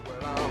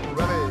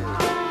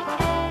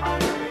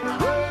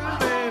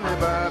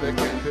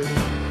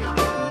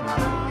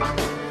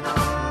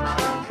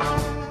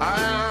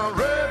 I'm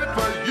ready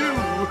for you.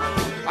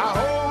 I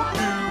hope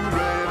you're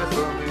ready.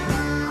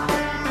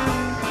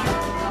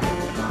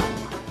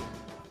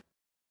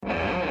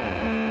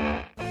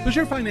 Does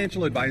your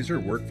financial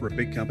advisor work for a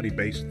big company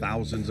based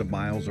thousands of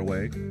miles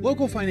away?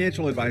 Local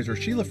financial advisor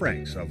Sheila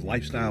Franks of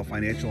Lifestyle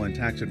Financial and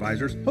Tax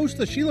Advisors hosts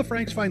the Sheila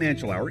Franks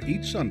Financial Hour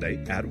each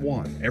Sunday at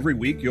 1. Every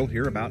week you'll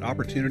hear about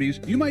opportunities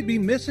you might be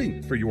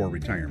missing for your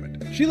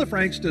retirement. Sheila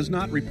Franks does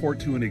not report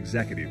to an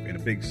executive in a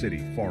big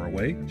city far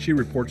away. She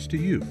reports to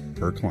you,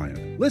 her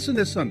client. Listen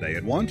this Sunday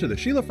at 1 to the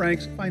Sheila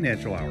Franks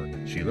Financial Hour.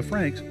 Sheila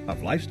Franks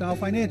of Lifestyle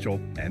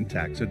Financial and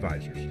Tax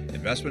Advisors.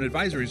 Investment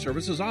advisory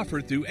services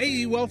offered through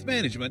AE Wealth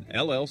Management,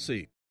 LLC.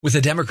 With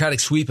the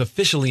Democratic sweep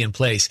officially in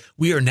place,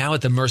 we are now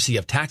at the mercy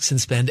of tax and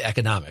spend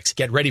economics.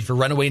 Get ready for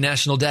runaway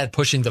national debt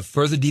pushing the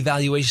further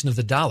devaluation of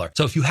the dollar.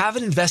 So if you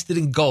haven't invested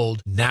in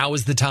gold, now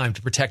is the time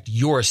to protect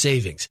your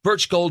savings.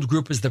 Birch Gold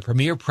Group is the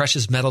premier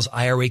precious metals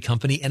IRA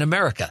company in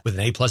America. With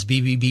an A+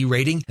 BBB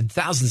rating and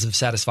thousands of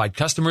satisfied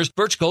customers,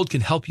 Birch Gold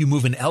can help you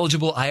move an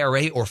eligible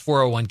IRA or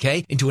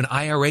 401k into an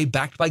IRA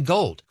backed by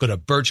gold. Go to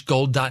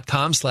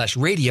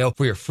birchgold.com/radio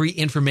for your free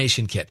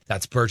information kit.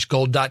 That's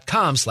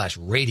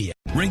birchgold.com/radio.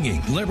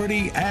 Ringing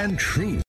liberty and truth.